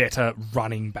is a better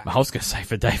running back. I was going to say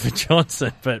for David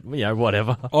Johnson, but,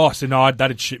 whatever. Oh, so no,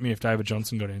 that'd shit me if David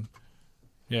Johnson got in.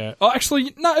 Yeah. Oh,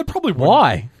 actually, no, it probably wouldn't.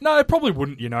 Why? No, it probably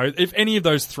wouldn't, If any of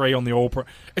those 3 on the All-Pro...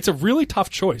 It's a really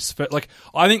tough choice. But,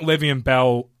 I think Le'Veon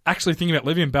Bell... Actually, thinking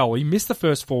about Le'Veon Bell, he missed the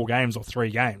first 4 games or 3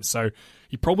 games, so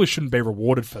he probably shouldn't be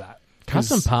rewarded for that.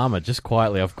 Carson Palmer, just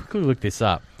quietly, I've quickly looked this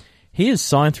up. He is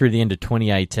signed through the end of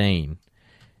 2018.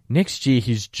 Next year,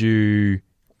 he's due...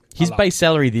 His base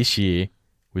salary this year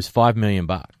was $5 million.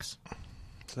 Is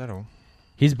that all?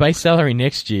 His base salary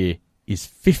next year is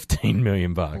 $15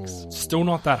 million. Still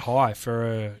not that high for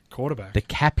a quarterback. The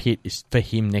cap hit is for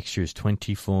him next year is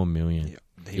 $24 million.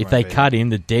 Yeah, if they cut in,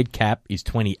 the dead cap is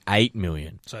 $28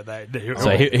 million. So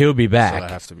he'll be back. So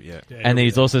they have to be, yeah. And then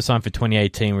he's also signed for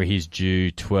 2018, where he's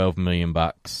due $12 million.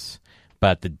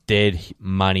 But the dead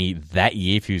money that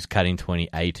year, if he was cut in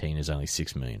 2018, is only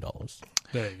 $6 million.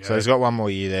 There you go. So he's got one more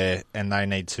year there, and they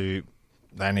need to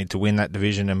win that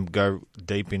division and go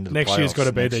deep into the playoffs. Next year's got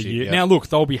to be their year. Yep. Now, look,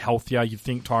 they'll be healthier. You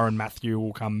think Tyrann Mathieu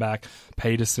will come back.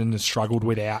 Peterson has struggled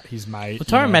without his mate. Well,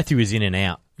 Tyrann Mathieu is in and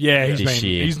out. Yeah, this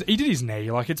year. He did his knee.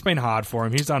 It's been hard for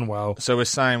him. He's done well. So we're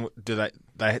saying, do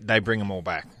they bring them all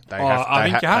back?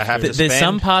 I think you have to. There's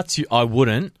some parts I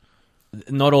wouldn't.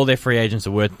 Not all their free agents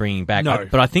are worth bringing back, no.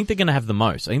 But I think they're going to have the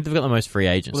most. I think they've got the most free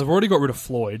agents. Well, they've already got rid of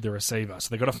Floyd, the receiver, so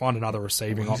they've got to find another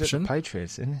receiving option. option. He's at the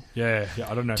Patriots, isn't he? Yeah,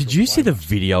 I don't know. Did you see the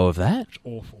video of that? It's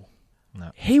awful. No.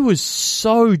 He was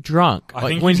so drunk.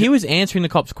 When he was answering the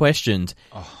cops' questions,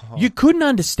 you couldn't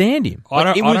understand him.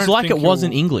 It was like it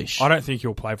wasn't English. I don't think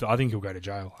he'll play for that. I think he'll go to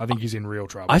jail. I think he's in real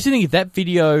trouble. I actually think if that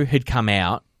video had come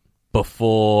out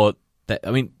before that,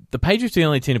 the Patriots are the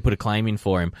only team to put a claim in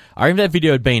for him. I reckon if that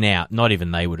video had been out, not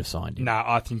even they would have signed him. No,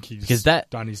 I think he's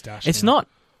done his dash. It's not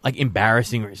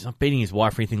embarrassing, or he's not beating his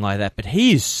wife or anything like that, but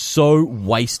he is so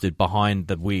wasted behind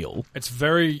the wheel.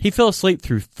 He fell asleep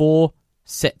through 4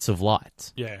 sets of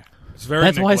lights. Yeah. It's very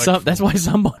that's why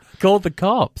somebody called the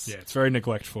cops. Yeah, it's very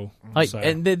neglectful.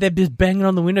 And they're just banging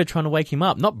on the window trying to wake him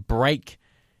up, not brake.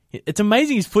 It's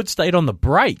amazing his foot stayed on the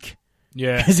brake.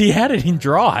 Yeah. Because he had it in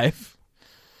drive.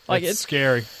 It's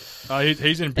scary.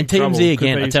 He's in big and trouble. TMZ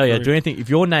again, I tell you, do anything. If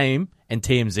your name and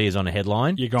TMZ is on a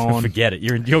headline, you're gone. Forget it.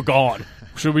 You're gone.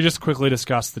 Should we just quickly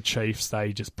discuss the Chiefs?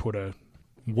 They just put a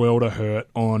world of hurt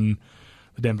on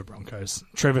the Denver Broncos.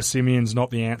 Trevor Simeon's not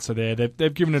the answer there.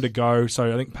 They've given it a go,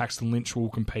 so I think Paxton Lynch will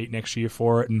compete next year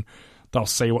for it, and they'll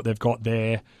see what they've got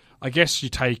there. I guess you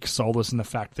take solace in the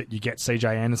fact that you get CJ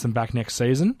Anderson back next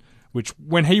season, which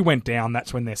when he went down,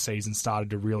 that's when their season started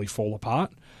to really fall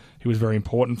apart. He was very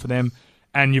important for them.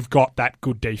 And you've got that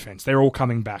good defense. They're all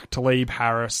coming back. Talib,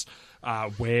 Harris,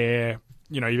 Ware.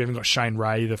 You've even got Shane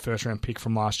Ray, the first-round pick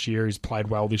from last year. He's played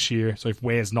well this year. So if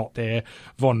Ware's not there,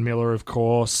 Von Miller, of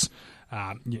course.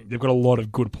 They've got a lot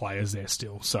of good players there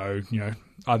still. So,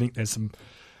 I think there's some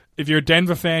if you're a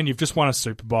Denver fan, you've just won a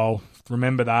Super Bowl.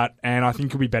 Remember that, and I think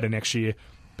it'll be better next year.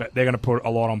 But they're going to put a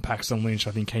lot on Paxton Lynch.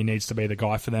 I think he needs to be the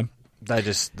guy for them.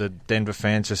 The Denver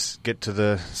fans just get to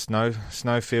the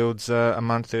snowfields a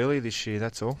month early this year.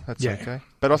 That's all. That's okay.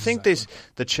 But I think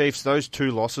the Chiefs, those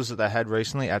 2 losses that they had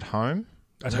recently at home,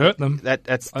 That's hurt them.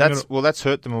 That's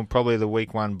hurt them on probably the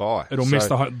week 1 bye. It'll miss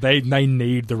they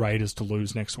need the Raiders to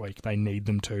lose next week. They need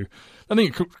them to. I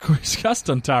think we discussed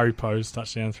on Tari Poe's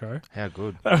touchdown throw. How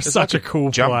good. That was such a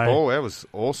cool jump play. ball. That was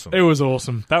awesome. It was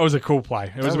awesome. That was a cool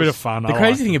play. It was a bit of fun. The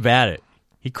crazy thing about it,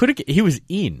 he was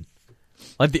in.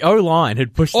 Like the O-line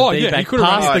had pushed the D back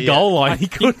past the goal line. He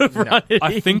could have run it in.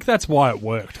 I think that's why it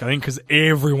worked. I think because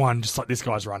everyone just like, this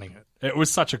guy's running it. It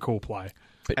was such a cool play.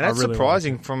 And that's really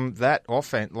surprising from that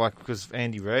offense, like, because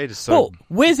Andy Reid is so... Well,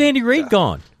 where's Andy Reid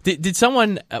gone? Did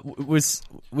someone... was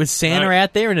Santa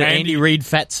out there in an Andy Reid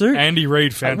fat suit? Andy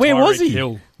Reid found Where Tyreek was he?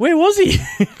 Hill. Where was he?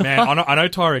 Man, I know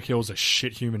Tyreek Hill's a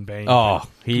shit human being. Oh,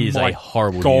 he is a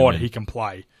horrible God, human. he can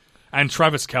play. And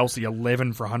Travis Kelce,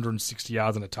 11 for 160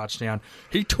 yards and a touchdown.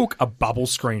 He took a bubble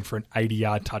screen for an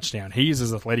 80-yard touchdown. He is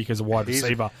as athletic as a wide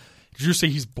receiver. Did you see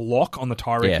his block on the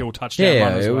Tyreek Hill touchdown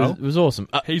run as well? It was awesome.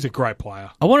 He's a great player.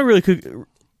 I want to really quick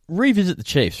revisit the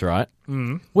Chiefs, right?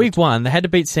 Week 1, they had to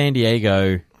beat San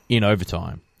Diego in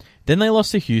overtime. Then they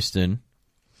lost to Houston,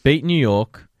 beat New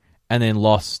York, and then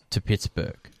lost to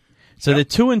Pittsburgh. So they're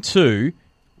 2-2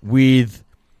 with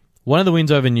one of the wins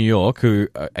over New York, who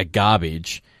are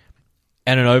garbage,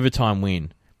 and an overtime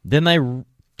win. Then they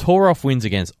tore off wins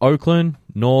against Oakland,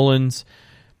 New Orleans,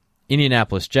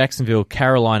 Indianapolis, Jacksonville,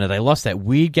 Carolina. They lost that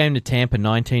weird game to Tampa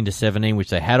 19-17, which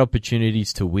they had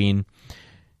opportunities to win.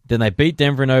 Then they beat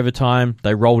Denver in overtime.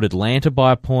 They rolled Atlanta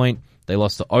by a point. They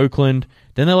lost to Oakland.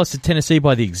 Then they lost to Tennessee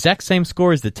by the exact same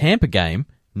score as the Tampa game,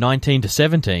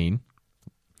 19-17.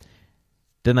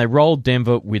 Then they rolled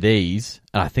Denver with ease,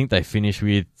 and I think they finished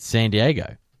with San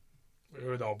Diego.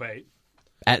 Who they'll beat.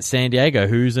 At San Diego,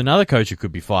 who's another coach who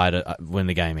could be fired when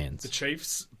the game ends. The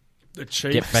Chiefs.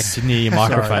 Get back to near your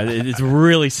microphone. It's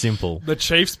really simple. The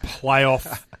Chiefs'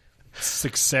 playoff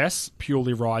success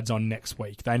purely rides on next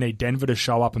week. They need Denver to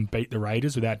show up and beat the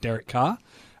Raiders without Derek Carr,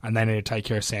 and they need to take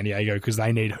care of San Diego because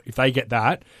if they get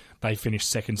that, they finish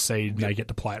 2nd seed and they get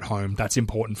to play at home. That's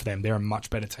important for them. They're a much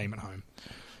better team at home.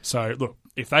 So look,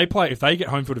 if they get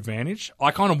home field advantage,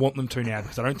 I kind of want them to now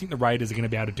because I don't think the Raiders are going to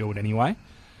be able to do it anyway.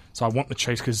 So I want the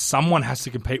Chiefs because someone has to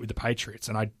compete with the Patriots,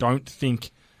 and I don't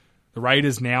think the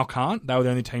Raiders now can't. They were the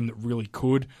only team that really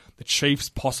could. The Chiefs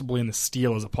possibly and the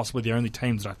Steelers are possibly the only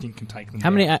teams that I think can take them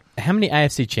down. How many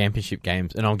AFC Championship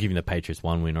games, and I'll give you the Patriots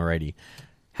one win already,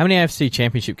 how many AFC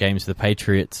Championship games the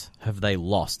Patriots have they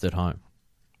lost at home?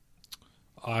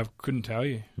 I couldn't tell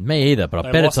you. Me either, but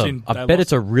I bet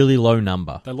it's a really low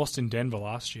number. They lost in Denver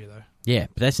last year, though. Yeah,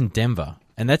 but that's in Denver,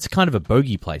 and that's kind of a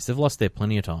bogey place. They've lost there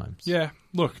plenty of times. Yeah,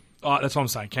 look, that's what I'm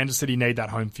saying. Kansas City need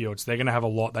that home field, so they're going to have a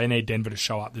lot. They need Denver to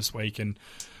show up this week and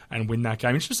win that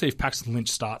game. Interesting to see if Paxton Lynch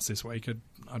starts this week.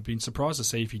 I'd be surprised to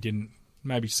see if he didn't.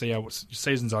 Maybe see how your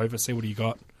season's over, see what he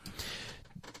got.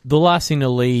 The last thing to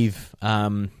leave,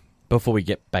 before we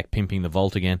get back pimping the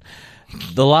vault again,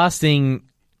 the last thing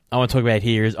I want to talk about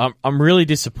here is I'm really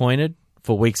disappointed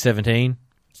for Week 17.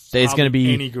 There's going to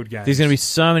be any good games. There's going to be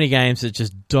so many games that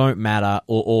just don't matter,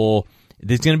 or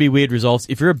there's going to be weird results.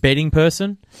 If you're a betting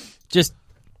person, just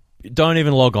don't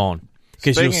even log on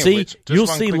because you'll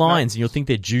see lines and you'll think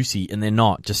they're juicy and they're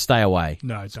not. Just stay away.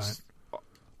 No,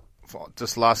 don't.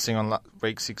 Just last thing on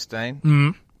Week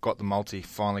 16. Got the multi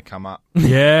finally come up.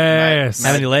 Yes.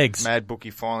 How many legs? Mad Bookie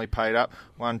finally paid up.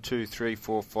 1, 2, 3,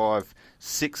 4, 5,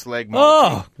 6 leg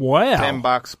multi. Oh, wow.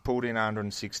 $10 pulled in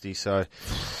 160. So,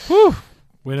 whew.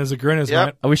 Winners are grinners,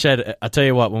 mate. I wish I tell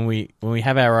you what, when we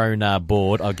have our own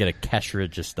board, I'll get a cash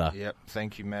register. Yep.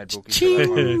 Thank you, Mad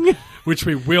Bookie. Which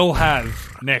we will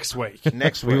have next week.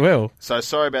 Next week. We will. So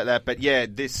sorry about that. But yeah,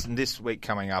 this week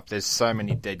coming up, there's so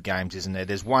many dead games, isn't there?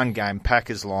 There's one game,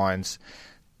 Packers Lions.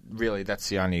 Really, that's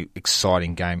the only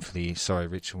exciting game for the year. Sorry,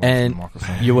 Rich. And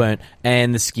you weren't.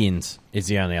 And the Skins is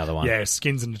the only other one. Yeah,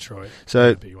 Skins in Detroit.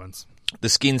 So the big ones. The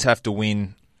Skins have to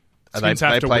win. Skins they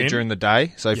have to play win during the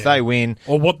day. So if they win...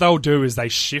 Or what they'll do is they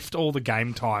shift all the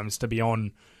game times to be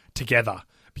on together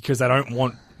because they don't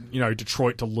want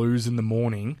Detroit to lose in the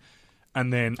morning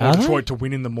and then Detroit to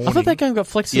win in the morning. I thought that game got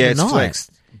flexed in the night.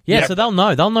 Flexed. Yeah, so they'll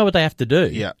know. They'll know what they have to do.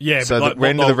 Yeah. So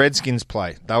when do the Redskins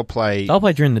play? They'll play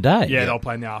during the day. Yeah, they'll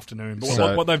play in the afternoon.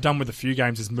 But what they've done with a few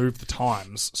games is move the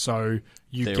times so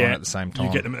you get at the same time.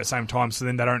 You get them at the same time. So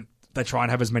then they try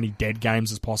and have as many dead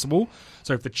games as possible.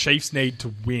 So if the Chiefs need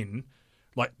to win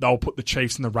like they'll put the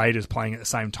Chiefs and the Raiders playing at the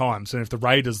same time. So if the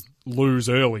Raiders lose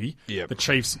early,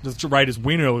 the Raiders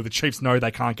win early, the Chiefs know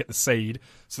they can't get the seed,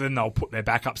 so then they'll put their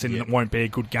backups in and it won't be a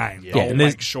good game. Yeah. They'll And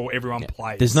make sure everyone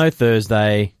plays. There's no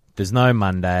Thursday, there's no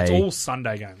Monday. It's all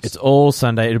Sunday games. It's all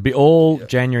Sunday. It'll be all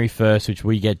January 1st, which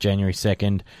we get January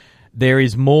 2nd. There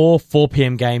is more 4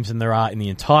 p.m. games than there are in the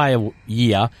entire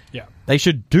year. Yeah. They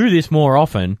should do this more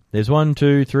often. There's 1,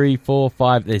 2, 3, 4,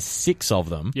 5. There's 6 of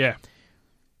them. Yeah.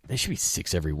 There should be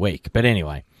 6 every week. But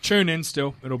anyway. Tune in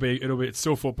still. It's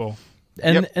still football.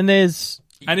 And there's...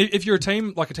 And if you're a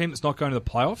team that's not going to the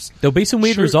playoffs... There'll be some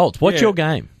weird results. Watch your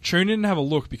game. Tune in and have a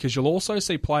look, because you'll also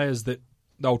see players that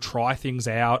they'll try things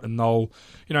out and they'll...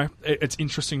 it's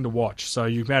interesting to watch. So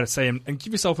you've got to see them and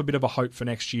give yourself a bit of a hope for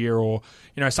next year, or,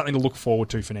 something to look forward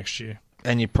to for next year.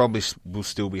 And you probably will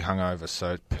still be hungover,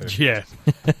 so perfect. Yeah.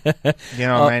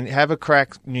 I mean, have a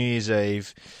crack New Year's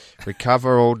Eve,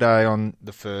 recover all day on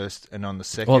the 1st, and on the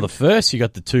 2nd... Well, the 1st, you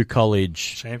got the 2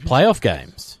 college playoff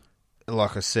games.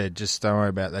 Like I said, just don't worry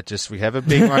about that. Just we have a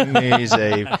big one New Year's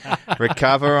Eve,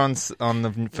 recover on the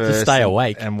 1st. Just stay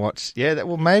awake. And watch. Yeah,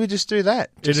 well, maybe just do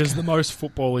that. It is the most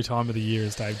football-y time of the year,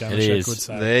 as Dave Damashek would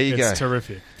say. There you go. It's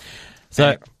terrific.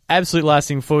 So... Absolute last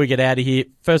thing before we get out of here.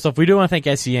 First off, we do want to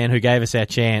thank SEN who gave us our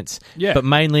chance. Yeah. But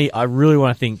mainly, I really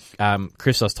want to thank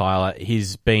Christos Tyler.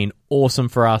 He's been awesome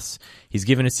for us. He's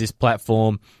given us this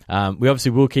platform. We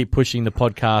obviously will keep pushing the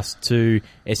podcast to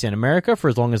SEN America for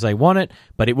as long as they want it,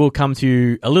 but it will come to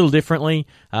you a little differently,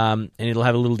 and it'll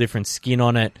have a little different skin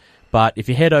on it. But if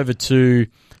you head over to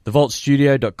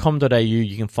thevaultstudio.com.au,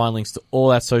 you can find links to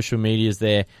all our social medias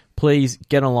there. Please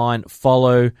get online,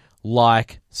 follow,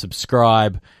 like,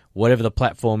 subscribe, whatever the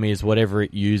platform is, whatever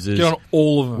it uses. Get on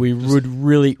all of them. We would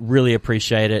really, really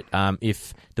appreciate it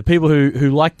if the people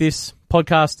who like this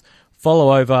podcast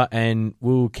follow over, and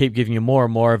we'll keep giving you more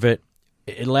and more of it.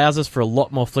 It allows us for a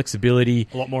lot more flexibility.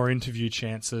 A lot more interview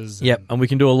chances. Yep, and we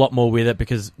can do a lot more with it,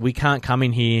 because we can't come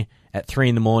in here at 3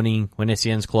 a.m. when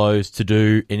SEN's closed to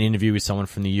do an interview with someone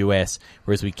from the US,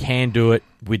 whereas we can do it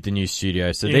with the new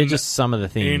studio. So they're just some of the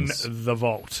things. In the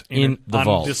vault. In the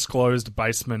vault. Undisclosed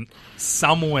basement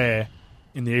somewhere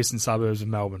in the eastern suburbs of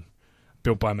Melbourne.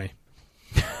 Built by me.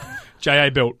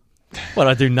 J.A. built. What,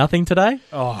 I do nothing today?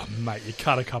 Oh, mate, you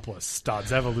cut a couple of studs.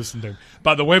 Have a listen to him.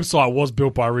 But the website was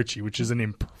built by Richie, which is an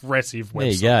impressive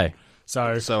website. There you go.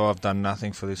 So I've done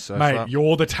nothing for this so mate, far.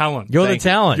 You're the talent. You're the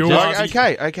talent.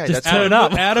 Okay. Just turn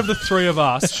up. Out of the 3 of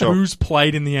us, who's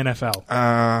played in the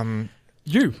NFL?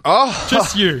 You. Oh,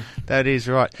 just you. That is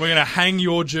right. We're going to hang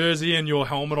your jersey and your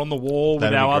helmet on the wall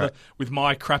with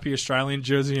my crappy Australian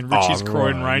jersey and Richie's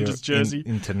Croydon Rangers jersey.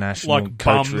 International like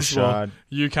Coach bums. Rashad. Well,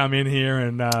 you come in here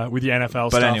and with your NFL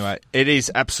stuff. But anyway, it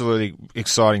is absolutely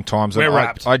exciting times. We're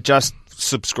wrapped. I just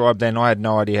subscribed then. I had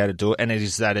no idea how to do it, and it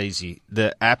is that easy.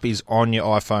 The app is on your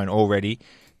iPhone already.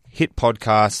 Hit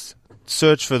podcasts.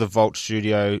 Search for the Vault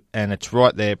Studio, and it's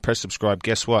right there. Press subscribe.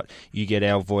 Guess what? You get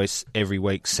our voice every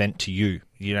week sent to you.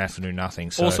 You don't have to do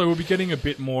nothing. So. Also, we'll be getting a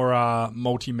bit more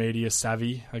multimedia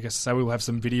savvy. I guess so. We'll have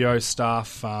some video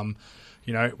stuff. We're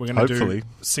going to do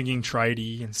singing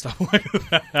tradie and stuff like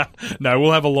that. No,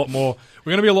 we'll have a lot more.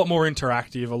 We're going to be a lot more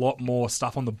interactive, a lot more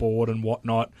stuff on the board and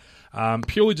whatnot.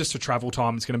 Purely just for travel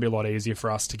time, it's going to be a lot easier for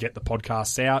us to get the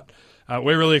podcasts out.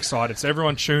 We're really excited. So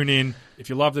everyone tune in. If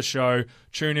you love the show,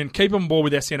 tune in. Keep on board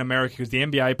with SEN America, because the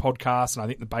NBA podcast and I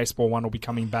think the baseball one will be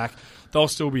coming back. They'll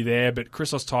still be there. But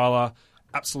Christos Tyler,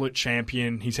 absolute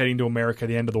champion. He's heading to America at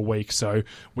the end of the week. So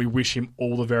we wish him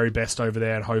all the very best over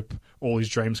there and hope all his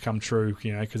dreams come true,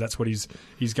 because that's what he's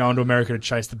going to America to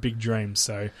chase the big dreams.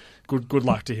 So good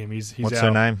luck to him. What's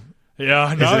her name?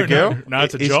 Yeah, no, is it a girl? No,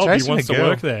 it's a job. He wants to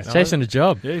work there. He's chasing a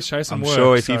job. Yeah, he's chasing I'm work.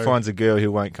 sure if he finds a girl, he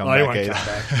won't come back he won't either. come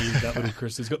back. That little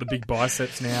Chris. He's got the big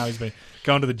biceps now. He's been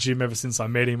going to the gym ever since I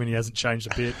met him, and he hasn't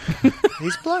changed a bit.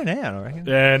 He's blown out, I reckon.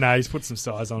 Yeah, no, he's put some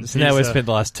size on. So now we've spent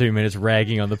the last 2 minutes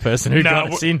ragging on the person who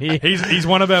got us in here. He's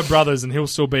one of our brothers, and he'll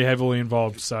still be heavily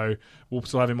involved. So we'll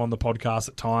still have him on the podcast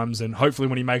at times, and hopefully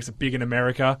when he makes it big in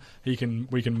America, we can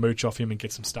mooch off him and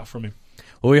get some stuff from him.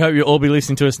 Well, we hope you'll all be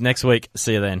listening to us next week.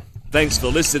 See you then. Thanks for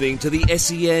listening to the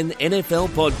SEN NFL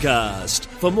Podcast.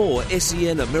 For more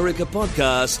SEN America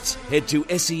podcasts, head to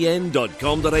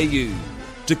sen.com.au.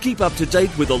 To keep up to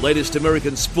date with the latest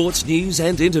American sports news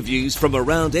and interviews from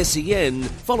around SEN,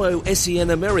 follow SEN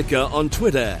America on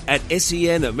Twitter at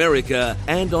SEN America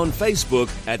and on Facebook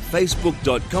at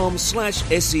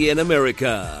facebook.com/SEN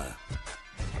America.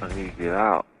 I need to get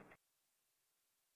out.